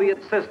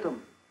Soviet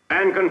system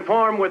and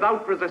conform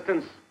without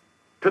resistance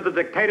to the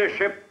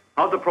dictatorship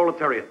of the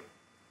proletariat.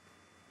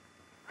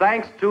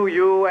 Thanks to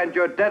you and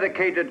your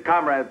dedicated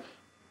comrades,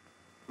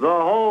 the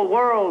whole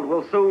world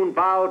will soon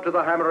bow to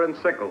the hammer and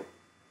sickle.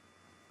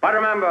 But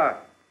remember,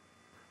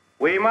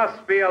 we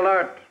must be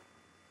alert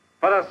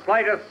for the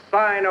slightest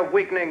sign of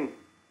weakening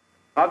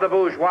of the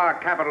bourgeois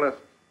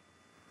capitalists.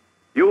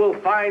 You will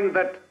find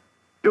that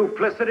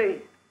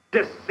duplicity,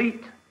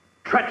 deceit,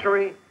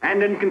 treachery,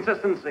 and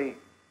inconsistency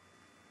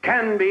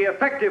can be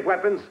effective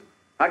weapons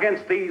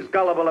against these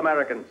gullible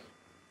Americans.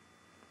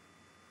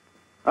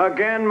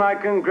 Again, my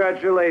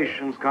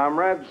congratulations,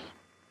 comrades.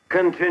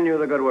 Continue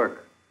the good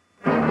work.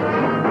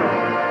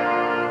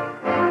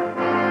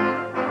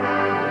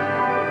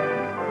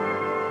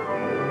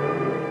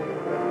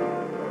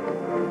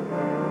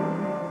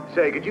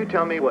 Say, could you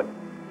tell me what...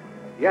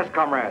 Yes,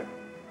 comrade.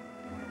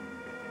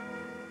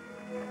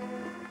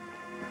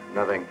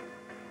 Nothing.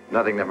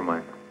 Nothing, never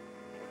mind.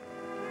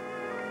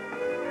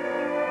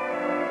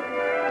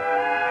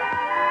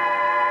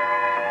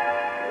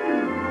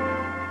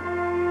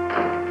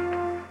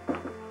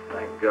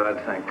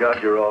 Thank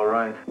God you're all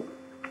right.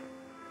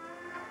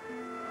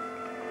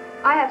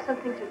 I have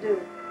something to do.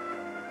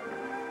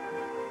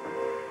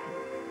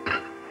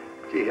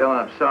 Gee, Helen,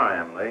 I'm sorry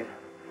I'm late.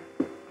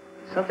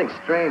 Something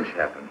strange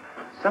happened.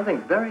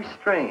 Something very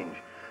strange.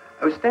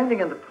 I was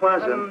standing in the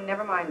plaza...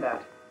 Never mind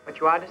that. But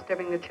you are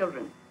disturbing the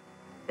children.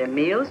 Their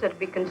meals are to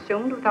be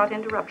consumed without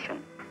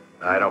interruption.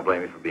 I don't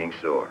blame you for being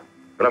sore,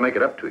 but I'll make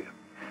it up to you.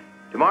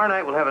 Tomorrow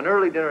night, we'll have an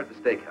early dinner at the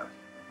steakhouse.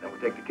 Then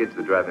we'll take the kids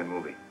to the drive-in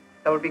movie.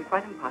 That would be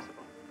quite impossible.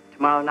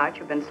 Tomorrow night,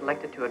 you've been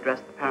selected to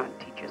address the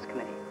Parent-Teachers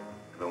Committee.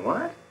 The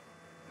what?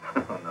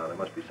 Oh, no, there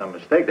must be some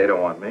mistake. They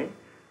don't want me.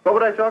 What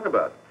would I talk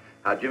about?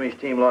 How Jimmy's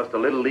team lost the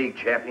Little League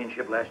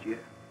championship last year?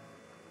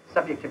 The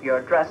subject of your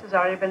address has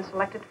already been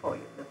selected for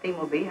you. The theme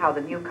will be how the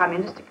new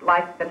communistic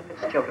life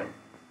benefits children.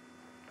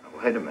 Oh,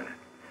 wait a minute.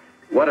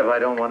 What if I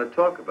don't want to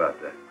talk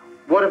about that?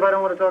 What if I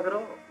don't want to talk at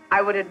all?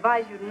 I would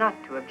advise you not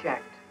to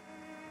object.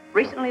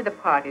 Recently, the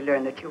party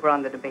learned that you were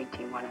on the debate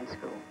team while in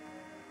school.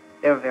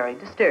 They were very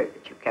disturbed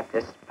that you kept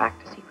this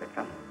fact a secret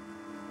from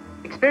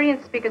them.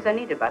 Experienced speakers are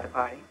needed by the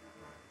party.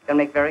 They'll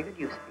make very good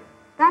use of you.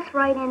 That's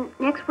right, and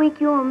next week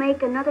you will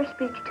make another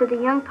speech to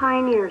the young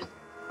pioneers.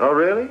 Oh,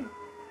 really?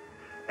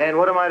 And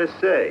what am I to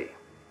say?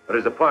 Or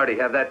does the party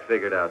have that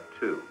figured out,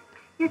 too?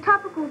 Your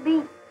topic will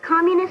be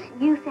Communist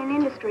Youth and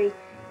Industry.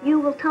 You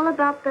will tell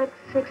about the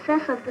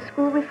success of the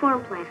school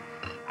reform plan.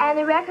 And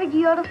the record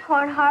yield of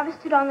corn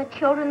harvested on the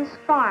children's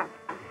farm.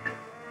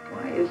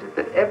 Why is it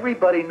that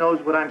everybody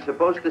knows what I'm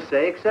supposed to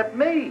say except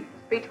me?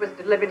 The speech was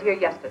delivered here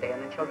yesterday,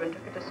 and the children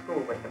took it to school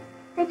with them.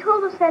 They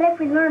told us that if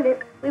we learned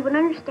it, we would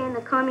understand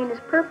the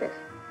communist purpose.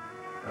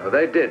 Oh,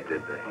 they did they?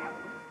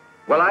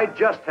 Well, I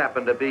just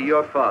happen to be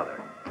your father.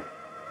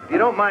 If you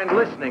don't mind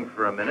listening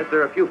for a minute,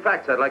 there are a few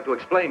facts I'd like to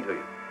explain to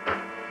you.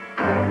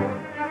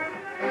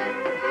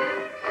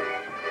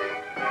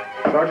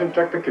 Sergeant,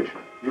 check the kitchen.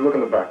 You look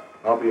in the back.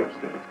 I'll be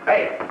upstairs.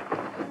 Hey!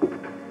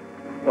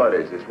 What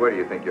is this? Where do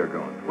you think you're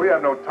going? We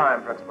have no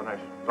time for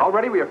explanations.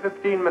 Already we are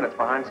 15 minutes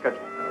behind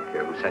schedule. I don't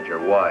care who sent your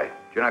why.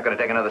 You're not going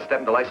to take another step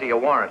until I see your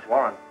warrant.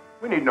 Warrant?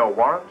 We need no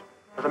warrant.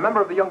 As a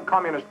member of the Young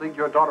Communist League,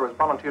 your daughter has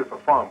volunteered for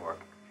farm work.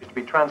 She's to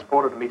be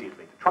transported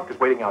immediately. The truck is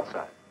waiting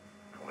outside.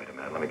 Wait a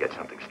minute. Let me get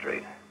something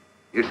straight.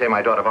 You say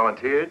my daughter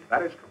volunteered?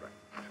 That is correct.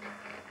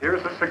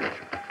 Here's the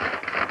signature.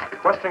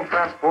 Requesting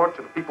transport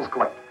to the People's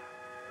Collective.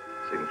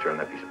 Signature on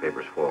that piece of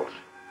paper is false.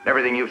 And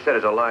everything you've said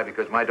is a lie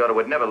because my daughter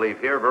would never leave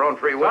here of her own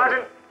free will.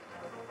 Sergeant!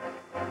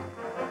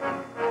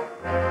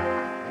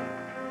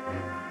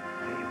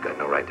 You've got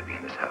no right to be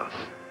in this house.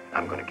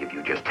 I'm going to give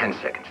you just 10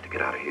 seconds to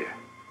get out of here.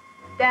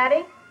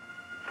 Daddy?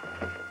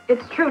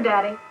 It's true,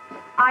 Daddy.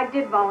 I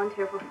did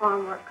volunteer for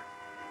farm work.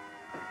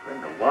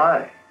 Brenda,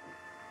 why?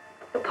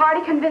 The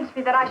party convinced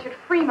me that I should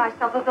free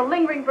myself of the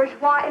lingering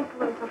bourgeois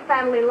influence of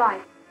family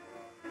life.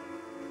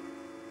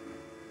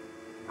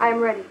 I am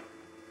ready.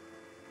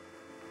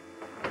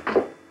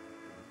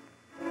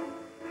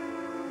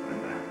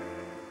 Brenda,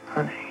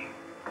 honey.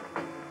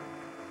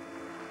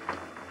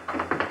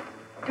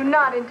 Do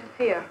not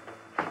interfere.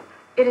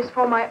 It is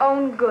for my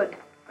own good.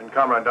 And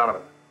Comrade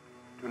Donovan,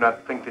 do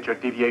not think that your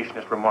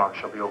deviationist remarks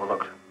shall be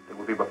overlooked. They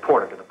will be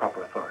reported to the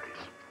proper authorities.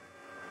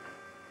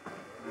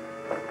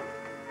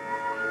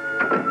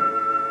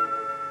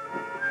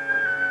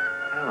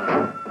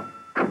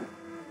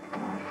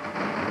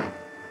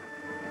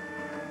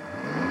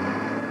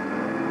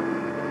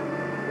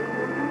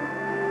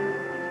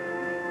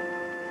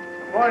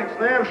 Morning,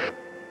 Slim.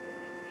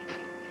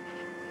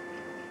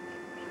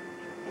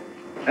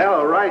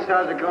 Hello, Rice.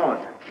 How's it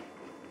going?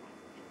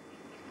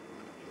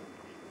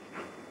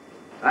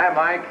 Hi,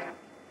 Mike.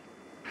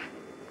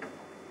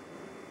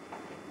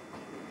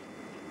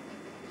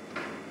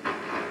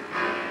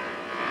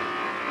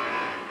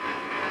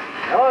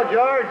 Hello,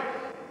 George.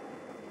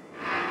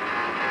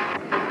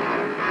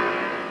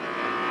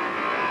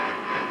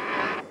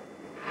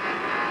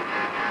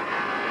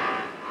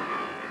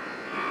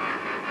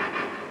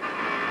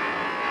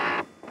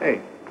 Hey,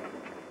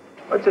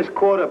 what's this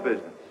quota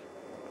business?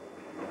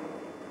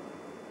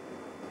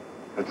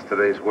 That's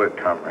today's work,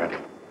 comrade.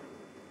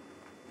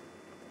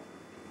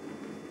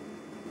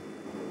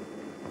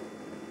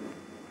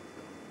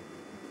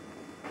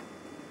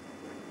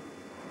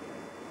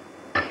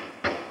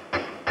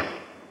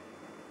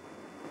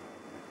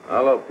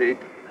 Hello, Pete.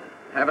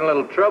 Having a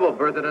little trouble.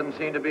 Bertha doesn't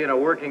seem to be in a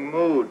working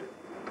mood.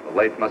 The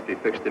lathe must be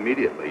fixed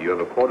immediately. You have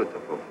a quota to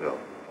fulfill.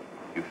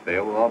 If you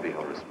fail, we'll all be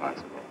held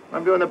responsible.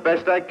 I'm doing the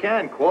best I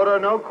can. Quota or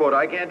no quota,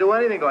 I can't do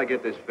anything till I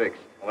get this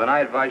fixed. Well, then I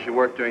advise you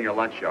work during your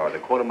lunch hour. The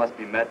quota must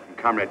be met, and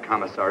Comrade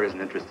Commissar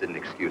isn't interested in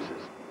excuses.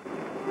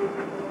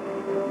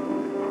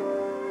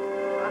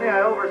 Honey,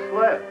 I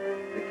overslept.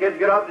 The kids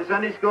get off to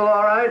Sunday school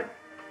all right?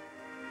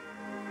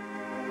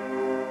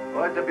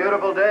 Well, it's a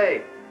beautiful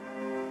day.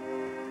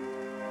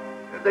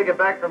 Once they get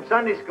back from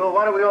Sunday school,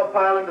 why don't we all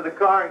pile into the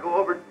car and go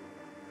over...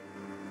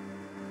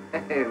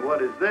 Hey,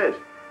 what is this?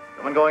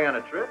 Someone going on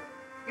a trip?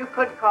 You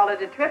could call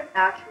it a trip.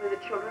 Actually, the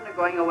children are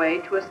going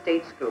away to a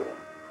state school.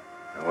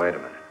 Now, wait a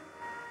minute.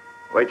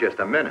 Wait just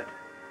a minute.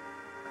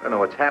 I don't know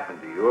what's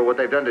happened to you or what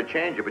they've done to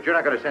change you, but you're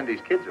not going to send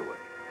these kids away.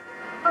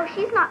 Oh,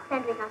 she's not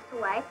sending us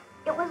away.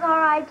 It was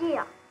our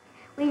idea.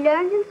 We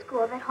learned in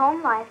school that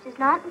home life does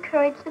not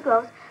encourage the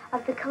growth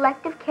of the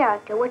collective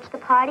character which the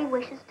party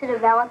wishes to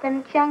develop in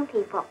its young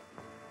people.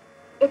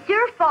 It's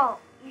your fault.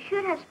 You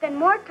should have spent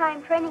more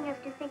time training us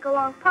to think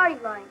along party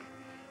lines.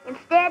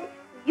 Instead,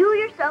 you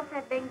yourself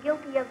have been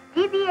guilty of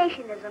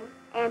deviationism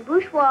and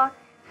bourgeois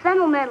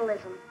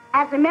sentimentalism.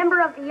 As a member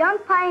of the Young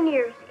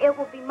Pioneers, it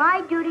will be my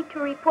duty to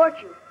report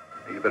you.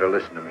 You better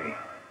listen to me.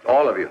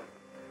 All of you.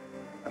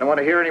 I don't want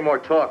to hear any more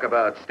talk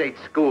about state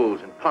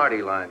schools and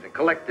party lines and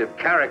collective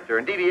character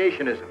and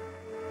deviationism.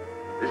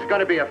 This is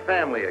going to be a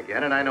family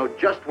again, and I know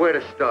just where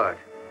to start.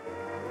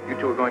 You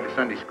two are going to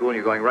Sunday school, and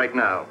you're going right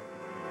now.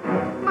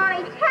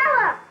 Mommy, tell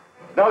us!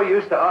 No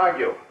use to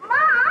argue.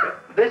 Mom!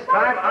 This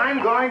time,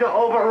 I'm going to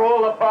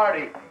overrule the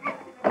party.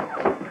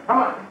 Come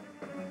on.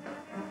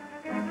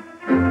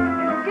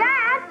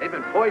 Dad! They've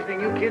been poisoning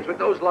you kids with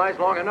those lies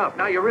long enough.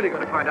 Now you're really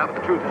going to find out what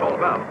the truth is all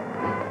about.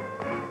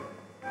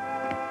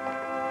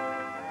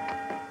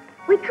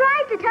 We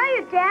tried to tell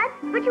you, Dad,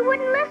 but you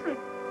wouldn't listen.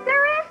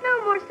 There is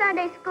no more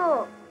Sunday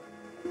school.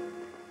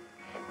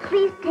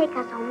 Please take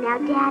us home now,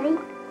 Daddy.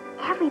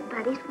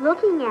 Everybody's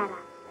looking at us.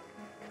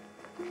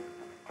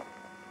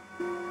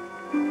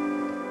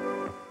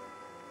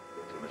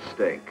 It's a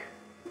mistake.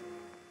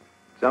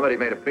 Somebody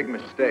made a big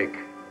mistake.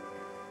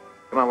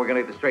 Come on, we're going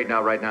to get this straightened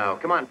out right now.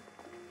 Come on.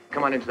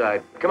 Come on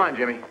inside. Come on,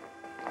 Jimmy.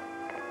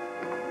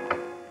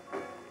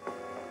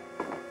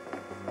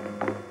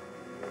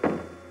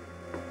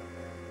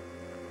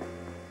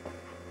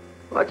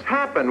 What's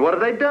happened? What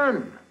have they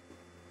done?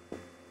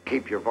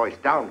 Keep your voice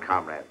down,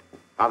 comrade.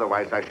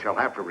 Otherwise, I shall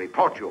have to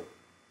report you.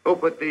 Who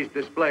put these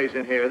displays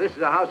in here? This is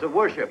a house of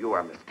worship. You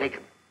are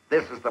mistaken.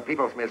 This is the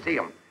People's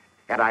Museum.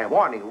 And I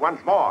warn you once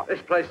more.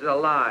 This place is a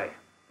lie.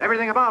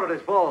 Everything about it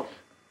is false.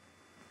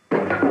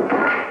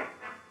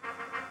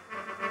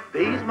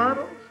 These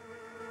models?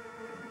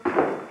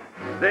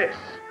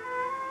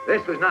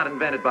 This was not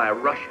invented by a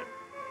Russian.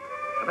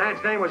 The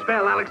man's name was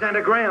spelled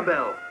Alexander Graham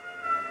Bell.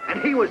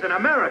 And he was an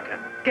American.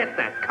 Get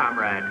that,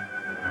 comrade.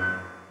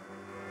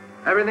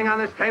 Everything on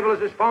this table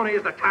is as phony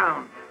as the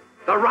town.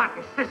 The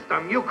rotten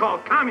system you call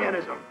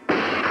communism.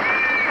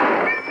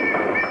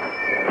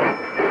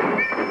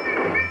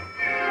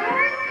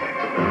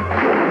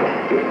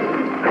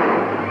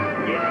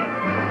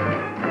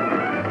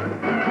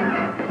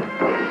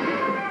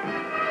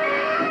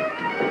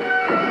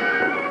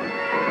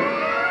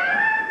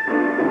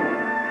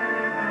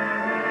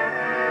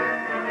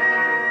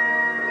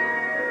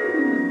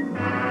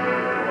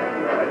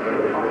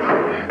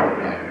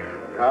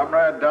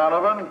 Comrade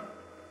Donovan,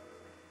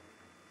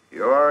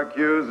 you are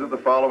accused of the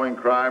following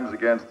crimes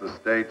against the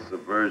state: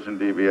 subversion,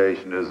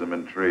 deviationism,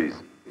 and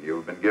treason.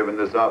 You've been given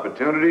this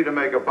opportunity to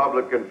make a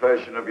public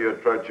confession of your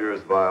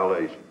treacherous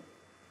violation.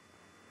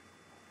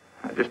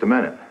 Just a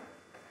minute.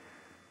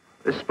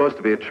 This is supposed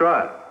to be a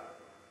trial.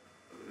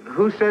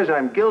 Who says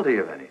I'm guilty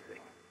of anything?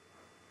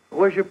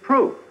 Where's your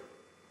proof?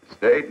 The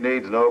state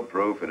needs no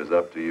proof. It is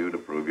up to you to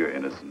prove your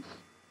innocence.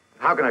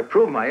 How can I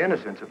prove my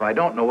innocence if I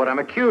don't know what I'm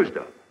accused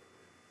of?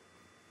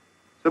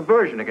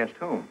 Subversion against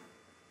whom?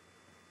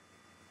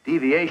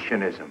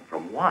 Deviationism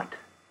from what?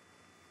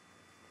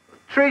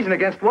 Treason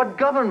against what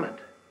government?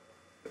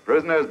 The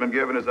prisoner has been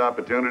given his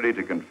opportunity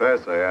to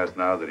confess. I ask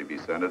now that he be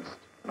sentenced.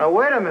 Now,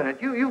 wait a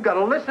minute. You've got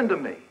to listen to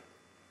me.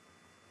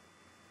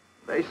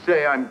 They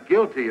say I'm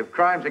guilty of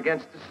crimes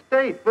against the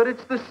state, but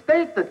it's the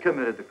state that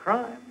committed the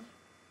crimes.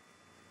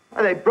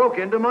 Why, they broke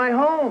into my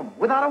home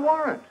without a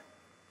warrant.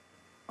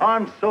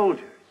 Armed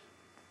soldiers.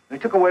 They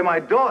took away my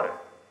daughter.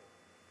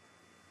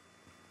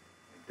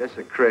 They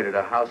desecrated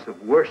a house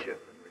of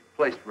worship and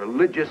replaced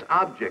religious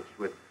objects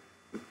with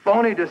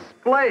phony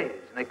displays,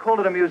 and they called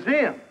it a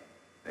museum.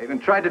 They even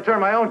tried to turn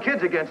my own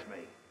kids against me.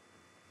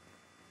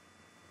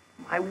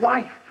 My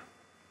wife.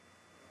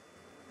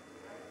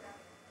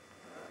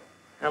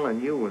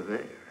 Helen, you were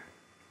there.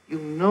 You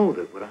know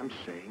that what I'm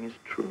saying is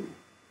true.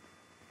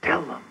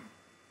 Tell them.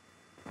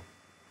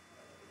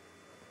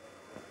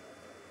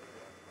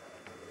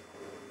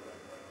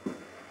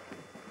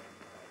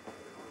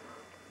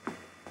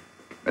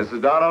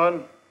 Mrs.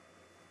 Donovan,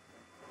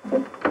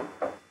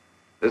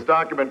 this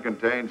document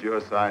contains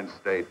your signed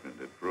statement.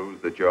 It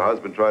proves that your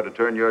husband tried to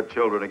turn your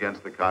children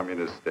against the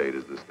communist state.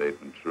 Is the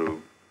statement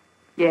true?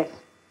 Yes.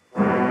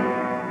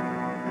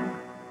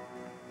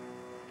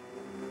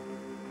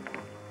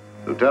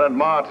 Lieutenant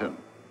Martin,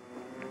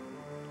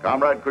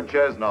 Comrade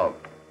Kucheznov,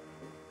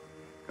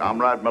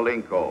 Comrade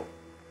Malenko.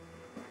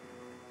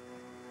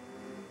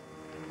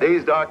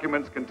 These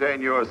documents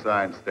contain your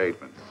signed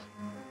statements.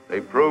 They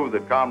prove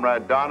that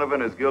Comrade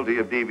Donovan is guilty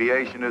of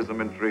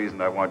deviationism and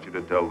treason. I want you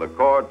to tell the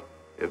court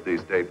if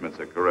these statements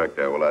are correct.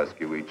 I will ask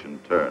you each in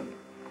turn.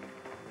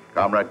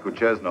 Comrade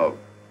Kucheznov.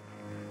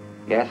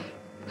 Yes,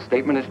 the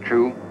statement is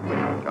true.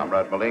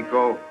 Comrade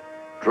Malenko?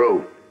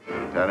 True.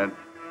 Lieutenant?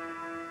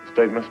 The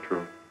statement's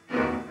true.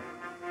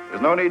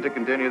 There's no need to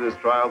continue this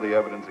trial. The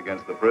evidence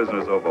against the prisoner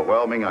is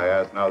overwhelming. I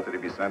ask now that he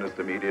be sentenced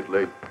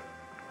immediately.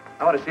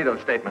 I want to see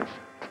those statements.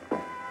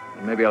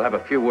 And maybe I'll have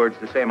a few words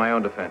to say in my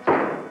own defense.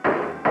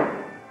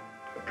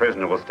 The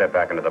prisoner will step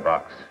back into the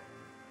box.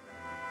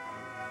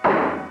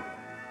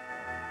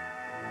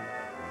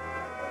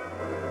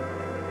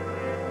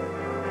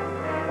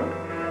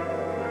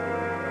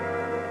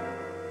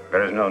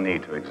 There is no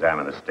need to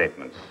examine the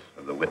statements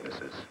of the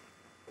witnesses.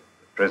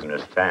 The prisoner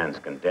stands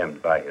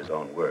condemned by his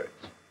own words.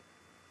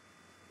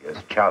 He has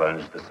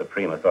challenged the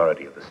supreme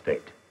authority of the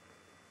state.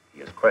 He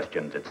has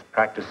questioned its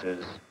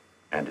practices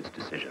and its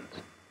decisions.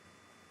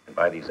 And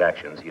by these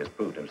actions, he has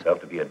proved himself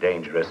to be a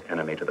dangerous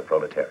enemy to the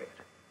proletariat.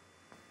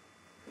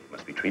 He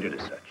must be treated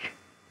as such,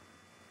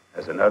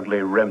 as an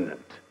ugly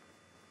remnant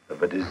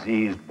of a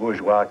diseased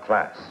bourgeois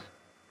class.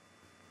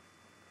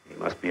 He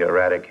must be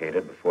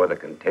eradicated before the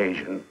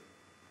contagion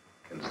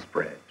can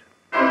spread.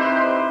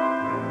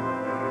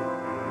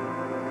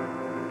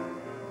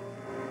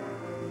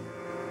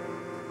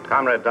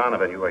 Comrade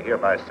Donovan, you are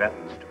hereby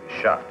sentenced to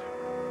be shot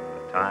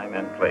at a time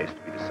and place to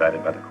be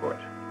decided by the court.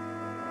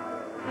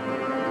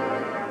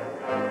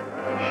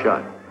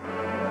 Shot.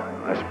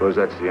 I suppose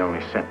that's the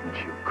only sentence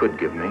you could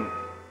give me.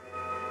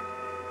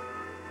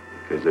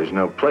 Because there's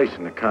no place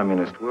in the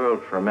communist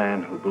world for a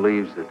man who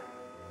believes that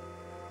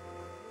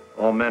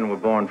all men were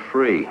born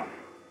free.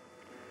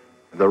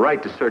 The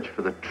right to search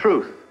for the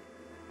truth.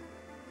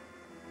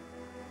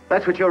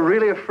 That's what you're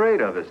really afraid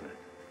of, isn't it?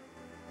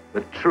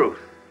 The truth.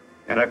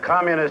 In a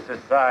communist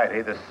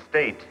society, the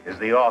state is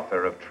the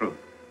author of truth.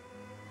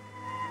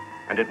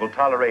 And it will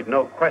tolerate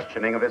no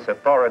questioning of its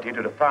authority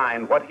to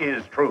define what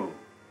is true.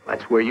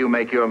 That's where you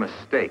make your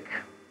mistake.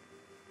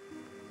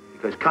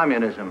 Because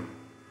communism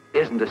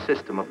isn't a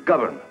system of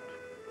government.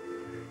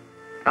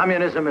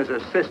 Communism is a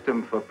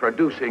system for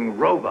producing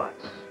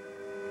robots,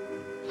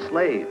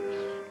 slaves,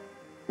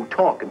 who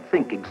talk and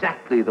think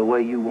exactly the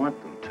way you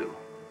want them to.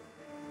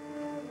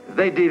 If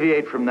they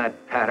deviate from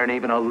that pattern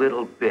even a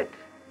little bit,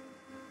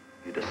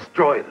 you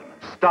destroy them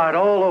and start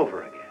all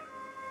over again.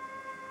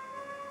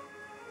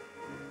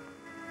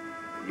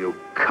 You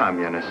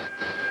communists.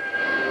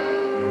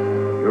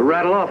 You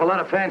rattle off a lot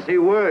of fancy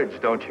words,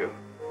 don't you?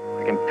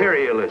 Like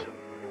imperialism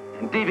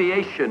and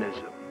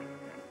deviationism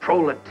and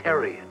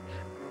proletariat.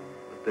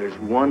 But there's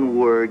one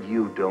word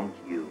you don't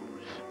use.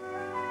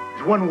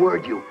 There's one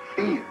word you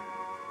fear.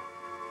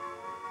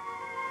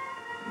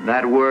 And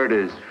that word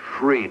is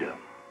freedom.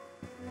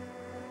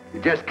 You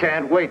just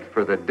can't wait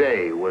for the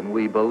day when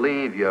we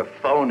believe your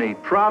phony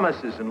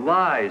promises and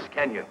lies,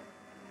 can you?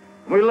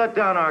 We let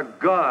down our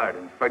guard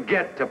and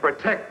forget to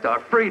protect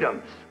our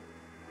freedoms.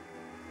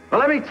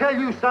 Well, let me tell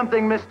you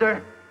something,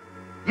 mister.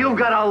 You've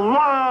got a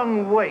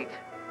long wait.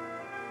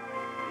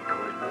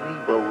 Because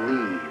we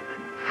believe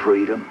in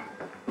freedom.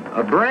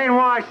 A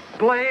brainwashed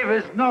slave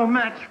is no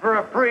match for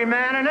a free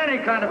man in any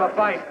kind of a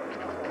fight.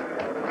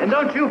 And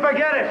don't you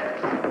forget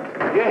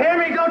it. You hear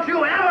me? Don't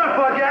you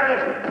ever forget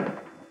it.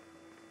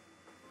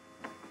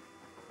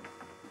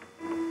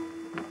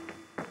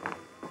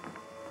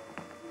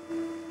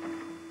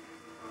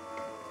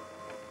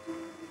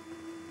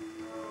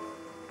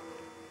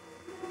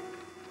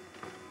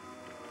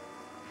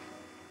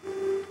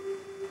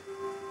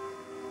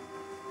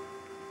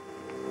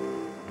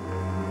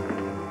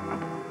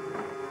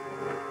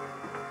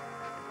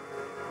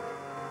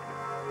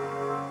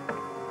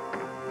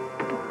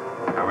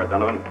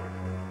 Donovan.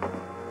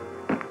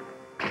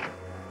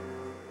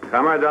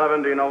 Comrade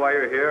Donovan, do you know why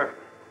you're here?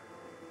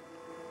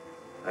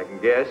 I can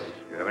guess.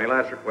 Do you have any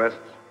last requests?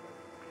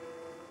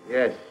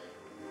 Yes.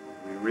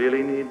 We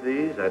really need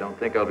these? I don't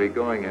think I'll be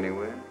going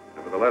anywhere.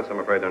 Nevertheless, I'm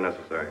afraid they're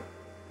necessary.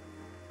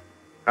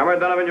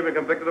 Comrade Donovan, you've been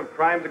convicted of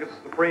crimes against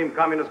the supreme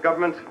communist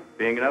government.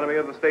 Being an enemy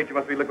of the state, you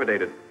must be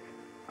liquidated.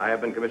 I have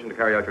been commissioned to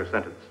carry out your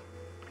sentence.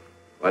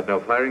 What,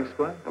 no firing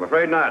squad? I'm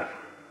afraid not.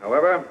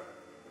 However, as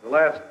the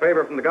last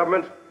favor from the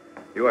government,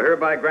 you are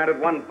hereby granted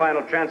one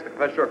final chance to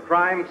confess your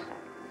crimes.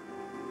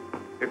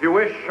 If you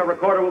wish, a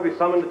recorder will be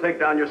summoned to take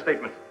down your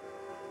statement.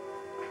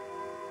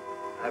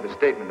 I have a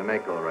statement to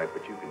make, all right,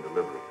 but you can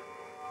deliver it.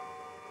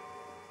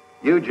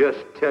 You just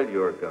tell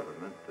your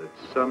government that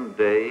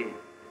someday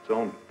its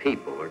own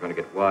people are going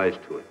to get wise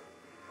to it.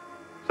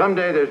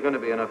 Someday there's going to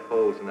be enough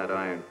holes in that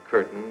iron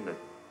curtain that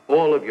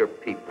all of your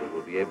people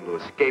will be able to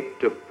escape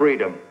to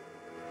freedom.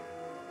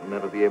 You'll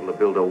never be able to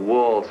build a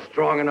wall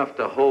strong enough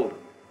to hold them.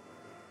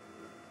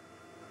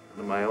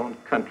 One of my own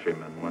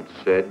countrymen once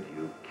said,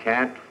 you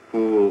can't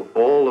fool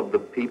all of the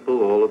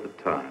people all of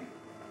the time.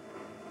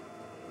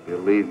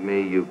 Believe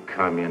me, you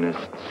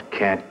communists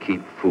can't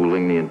keep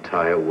fooling the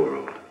entire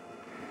world.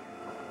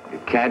 You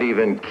can't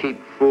even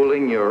keep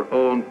fooling your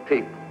own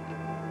people.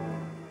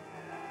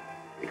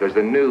 Because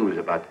the news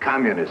about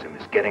communism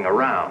is getting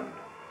around.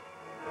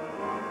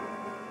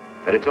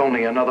 That it's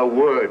only another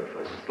word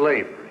for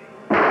slavery.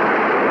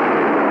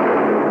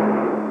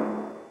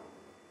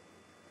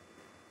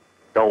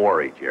 Don't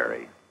worry,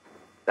 Jerry.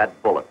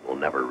 that bullet will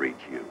never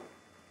reach you.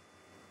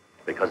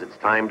 Because it's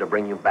time to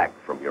bring you back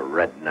from your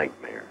red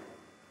nightmare.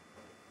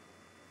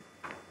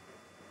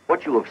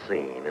 What you have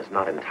seen is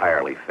not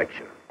entirely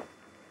fiction.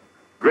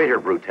 Greater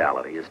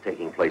brutality is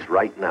taking place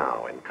right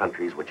now in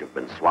countries which have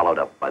been swallowed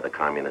up by the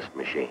communist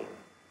machine.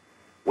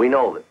 We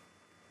know that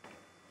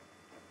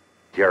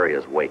Jerry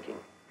is waking.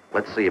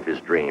 Let's see if his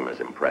dream has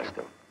impressed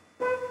him.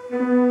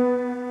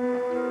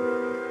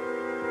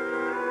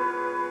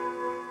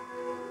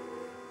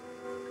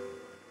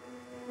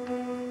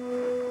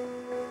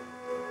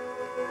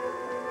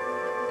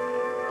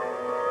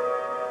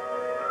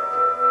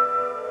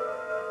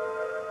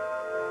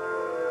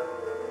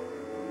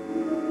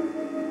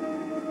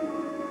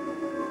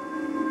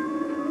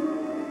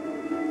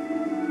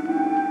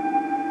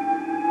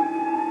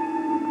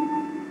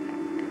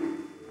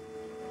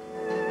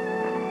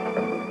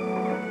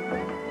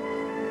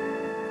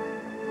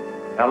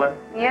 Helen?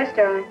 Yes,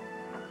 darling.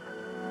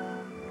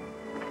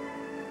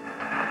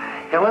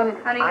 Helen?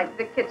 Honey,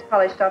 the kids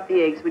polished off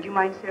the eggs. Would you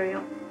mind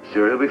cereal?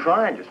 Sure, he'll be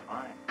fine, just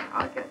fine.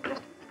 I'll get it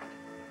just.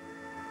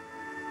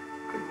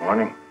 Good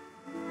morning.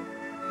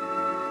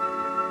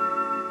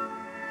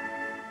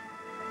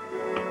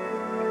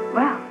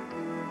 Well,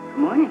 good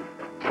morning.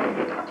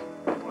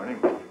 Good morning.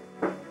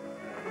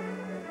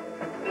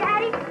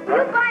 Daddy,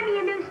 will you buy me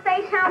a new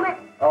space helmet?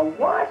 A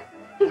what?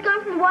 He's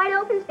gone from wide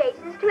open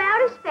spaces to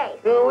outer space.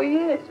 Oh, he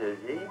is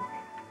he?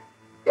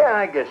 Yeah,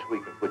 I guess we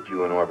can put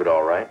you in orbit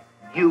all right.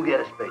 You get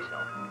a space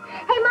helmet.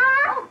 Hey,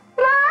 Mom!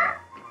 Mom!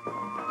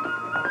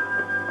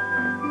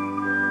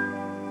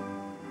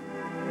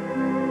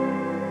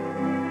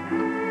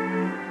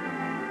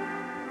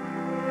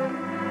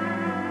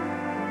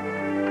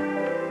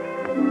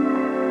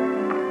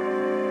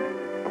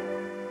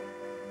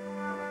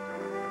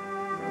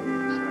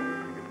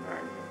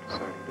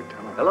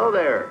 Hello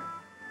there.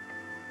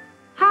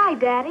 Hi,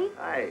 Daddy.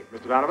 Hi.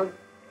 Mr. Donovan?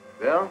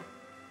 Well,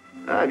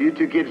 if you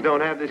two kids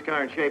don't have this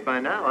car in shape by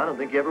now, I don't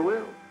think you ever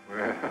will.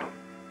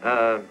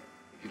 Well,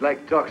 If you'd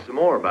like to talk some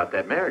more about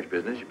that marriage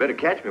business, you better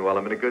catch me while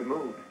I'm in a good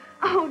mood.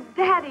 Oh,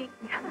 Daddy.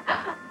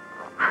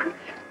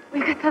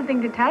 We've got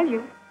something to tell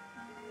you.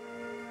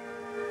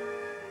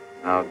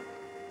 Now,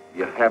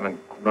 you haven't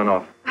run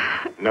off.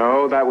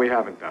 no, that we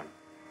haven't done.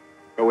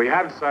 But we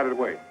have decided to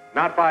wait.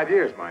 Not 5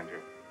 years, mind you.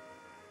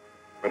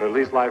 But at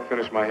least I've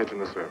finished my hitch in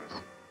the service.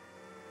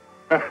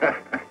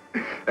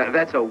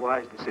 That's a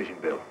wise decision,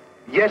 Bill.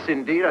 Yes,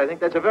 indeed, I think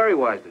that's a very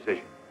wise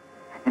decision.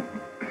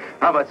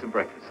 How about some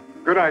breakfast?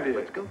 Good idea.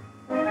 Let's go.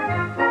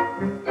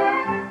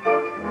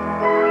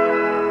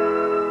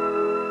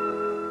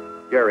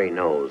 Jerry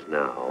knows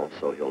now,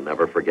 so he'll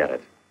never forget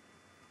it.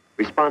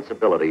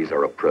 Responsibilities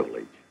are a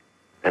privilege,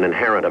 an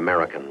inherent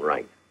American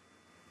right,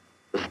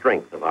 the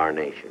strength of our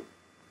nation.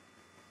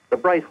 The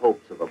bright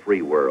hopes of a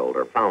free world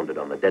are founded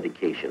on the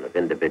dedication of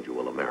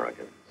individual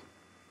Americans.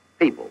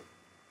 People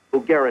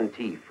who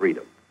guarantee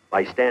freedom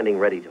by standing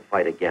ready to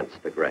fight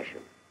against aggression,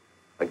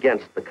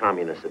 against the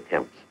communist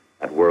attempts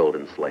at world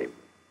enslavement.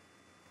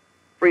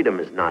 Freedom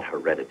is not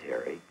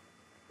hereditary.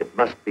 It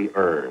must be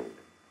earned.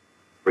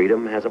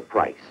 Freedom has a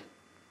price,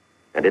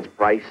 and its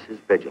price is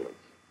vigilance.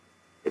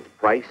 Its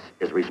price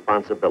is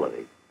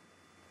responsibility,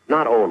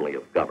 not only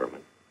of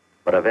government,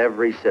 but of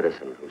every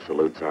citizen who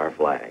salutes our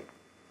flag.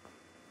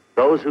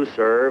 Those who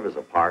serve as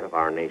a part of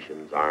our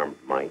nation's armed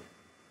might,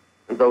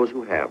 and those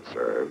who have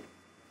served,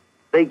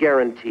 they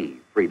guarantee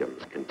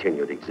freedom's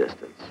continued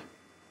existence.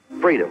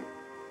 Freedom.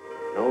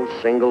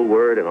 No single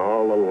word in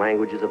all the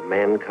languages of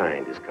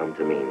mankind has come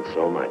to mean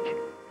so much.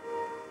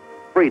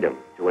 Freedom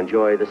to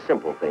enjoy the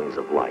simple things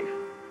of life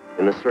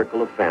in the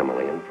circle of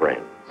family and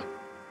friends.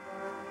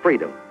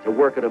 Freedom to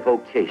work at a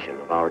vocation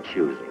of our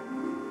choosing.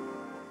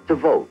 To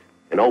vote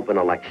in open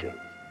elections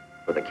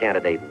for the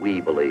candidate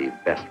we believe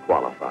best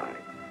qualified.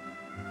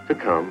 To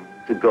come,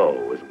 to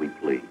go as we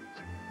please.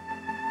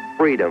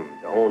 Freedom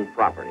to own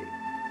property.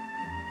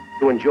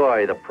 To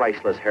enjoy the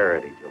priceless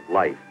heritage of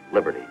life,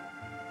 liberty,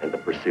 and the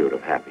pursuit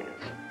of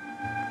happiness.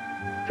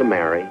 To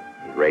marry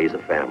and raise a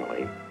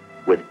family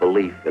with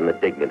belief in the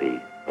dignity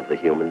of the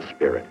human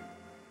spirit.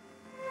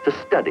 To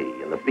study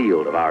in the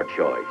field of our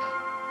choice.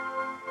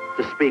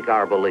 To speak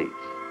our beliefs.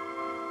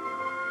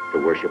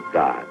 To worship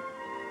God.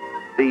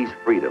 These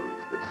freedoms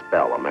that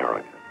spell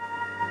America.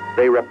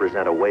 They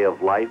represent a way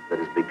of life that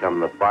has become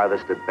the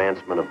farthest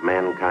advancement of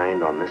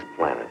mankind on this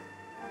planet.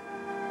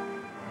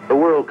 The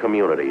world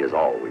community is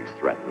always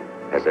threatened,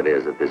 as it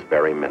is at this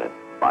very minute,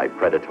 by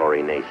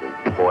predatory nations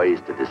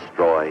poised to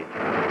destroy,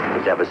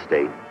 to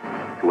devastate,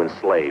 to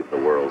enslave the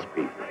world's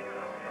people.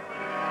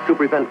 To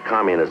prevent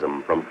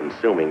communism from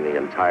consuming the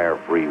entire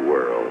free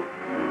world,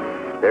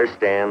 there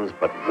stands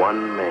but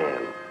one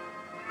man.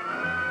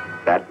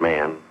 That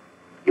man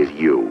is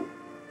you,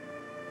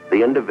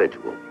 the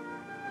individual,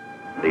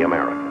 the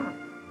American.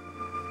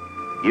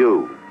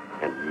 You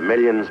and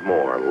millions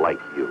more like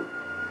you.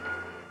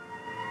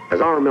 As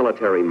our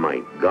military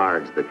might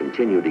guards the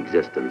continued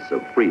existence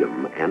of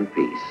freedom and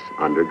peace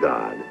under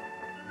God,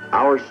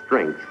 our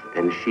strength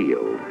and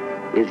shield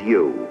is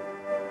you,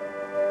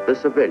 the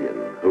civilian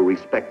who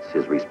respects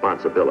his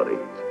responsibilities,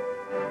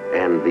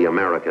 and the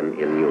American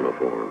in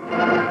uniform.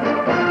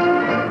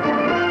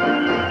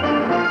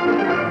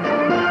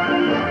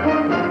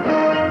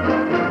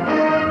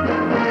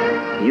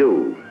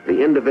 You,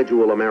 the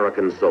individual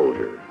American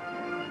soldier,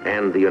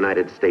 and the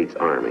United States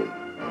Army,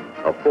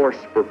 a force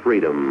for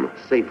freedom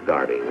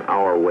safeguarding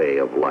our way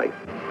of life.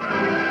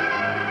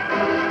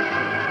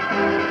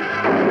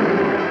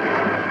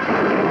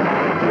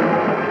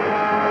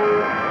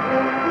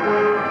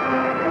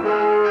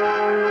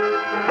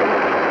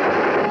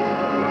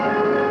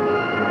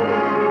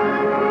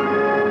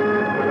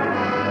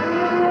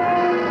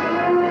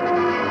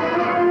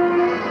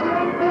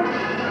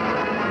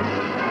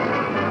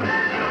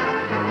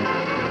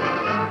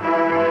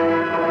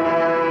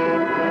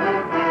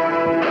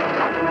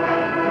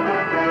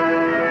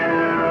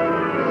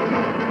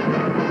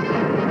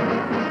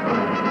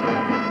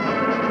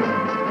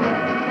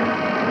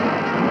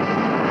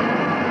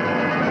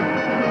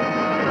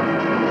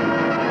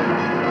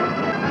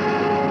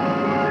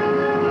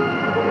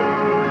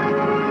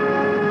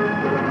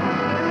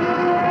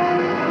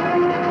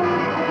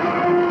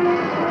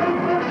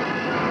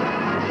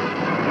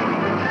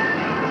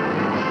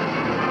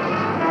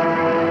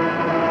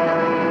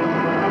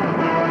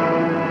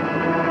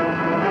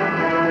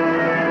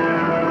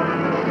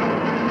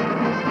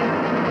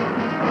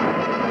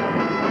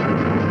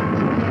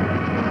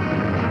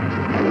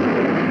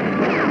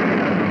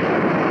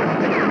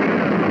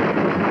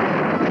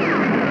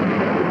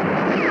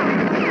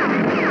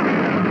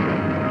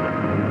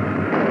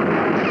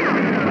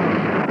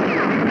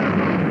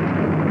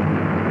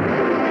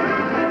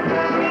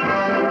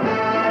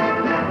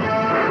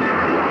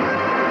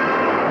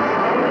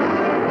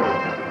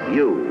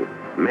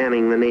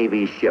 Manning the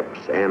Navy's ships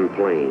and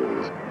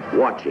planes,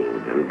 watching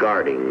and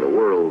guarding the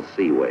world's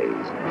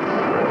seaways.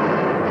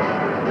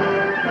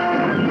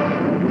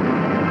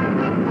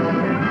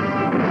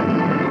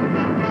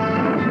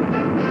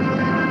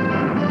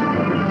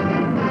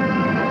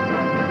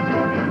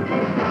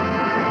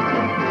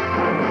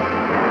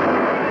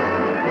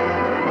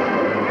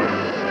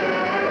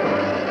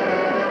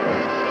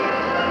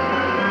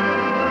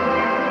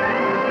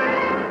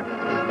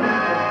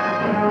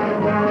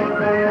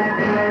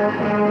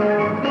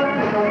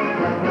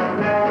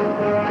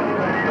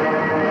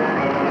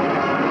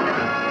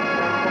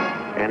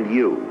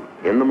 You,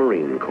 in the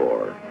Marine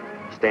Corps,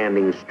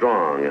 standing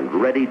strong and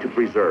ready to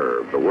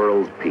preserve the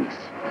world's peace.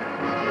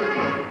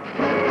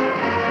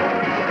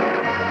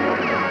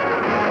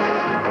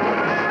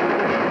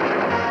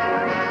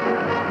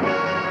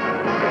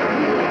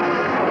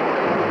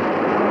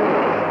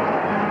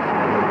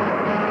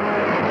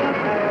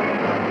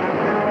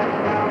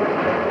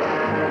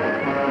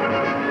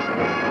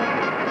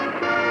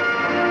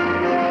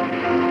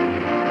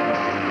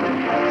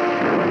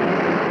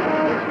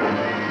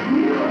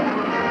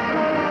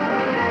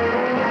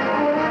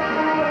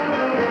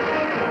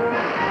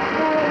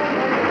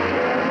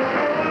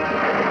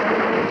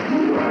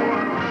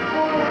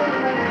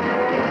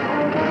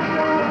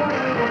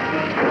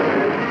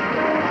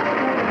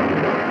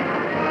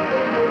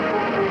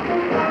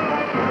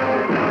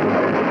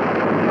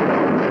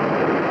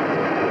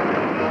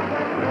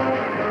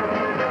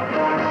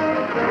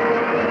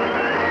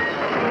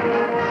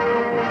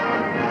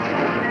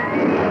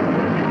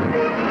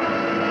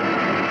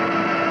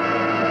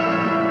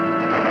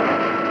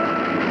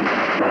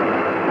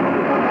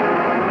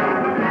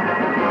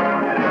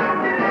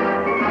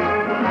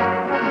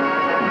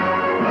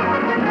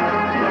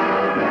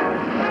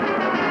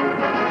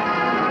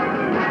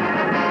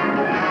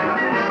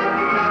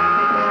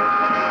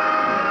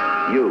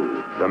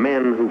 The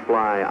men who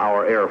fly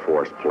our Air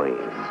Force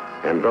planes,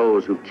 and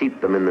those who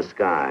keep them in the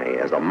sky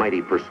as a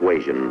mighty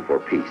persuasion for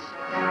peace.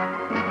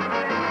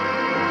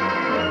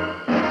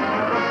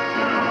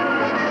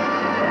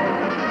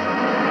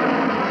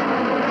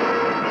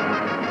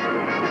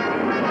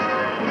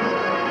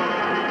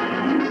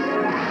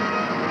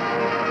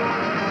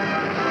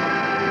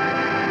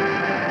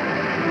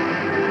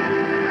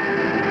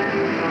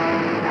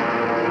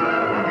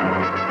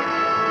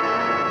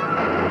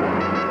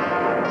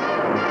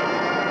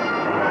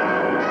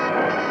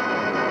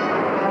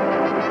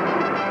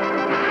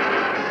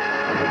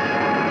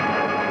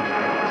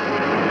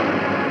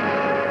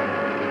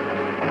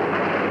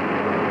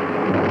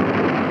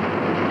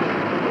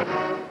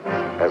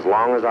 As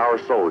long as our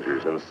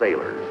soldiers and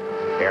sailors,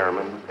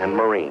 airmen and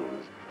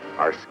Marines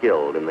are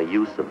skilled in the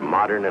use of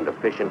modern and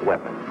efficient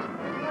weapons,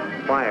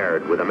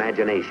 fired with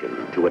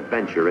imagination to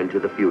adventure into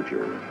the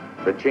future,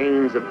 the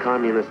chains of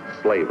communist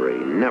slavery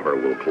never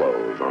will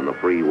close on the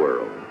free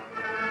world.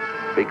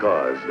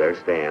 Because there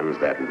stands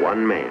that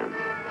one man.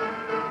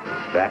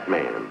 That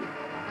man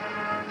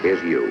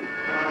is you.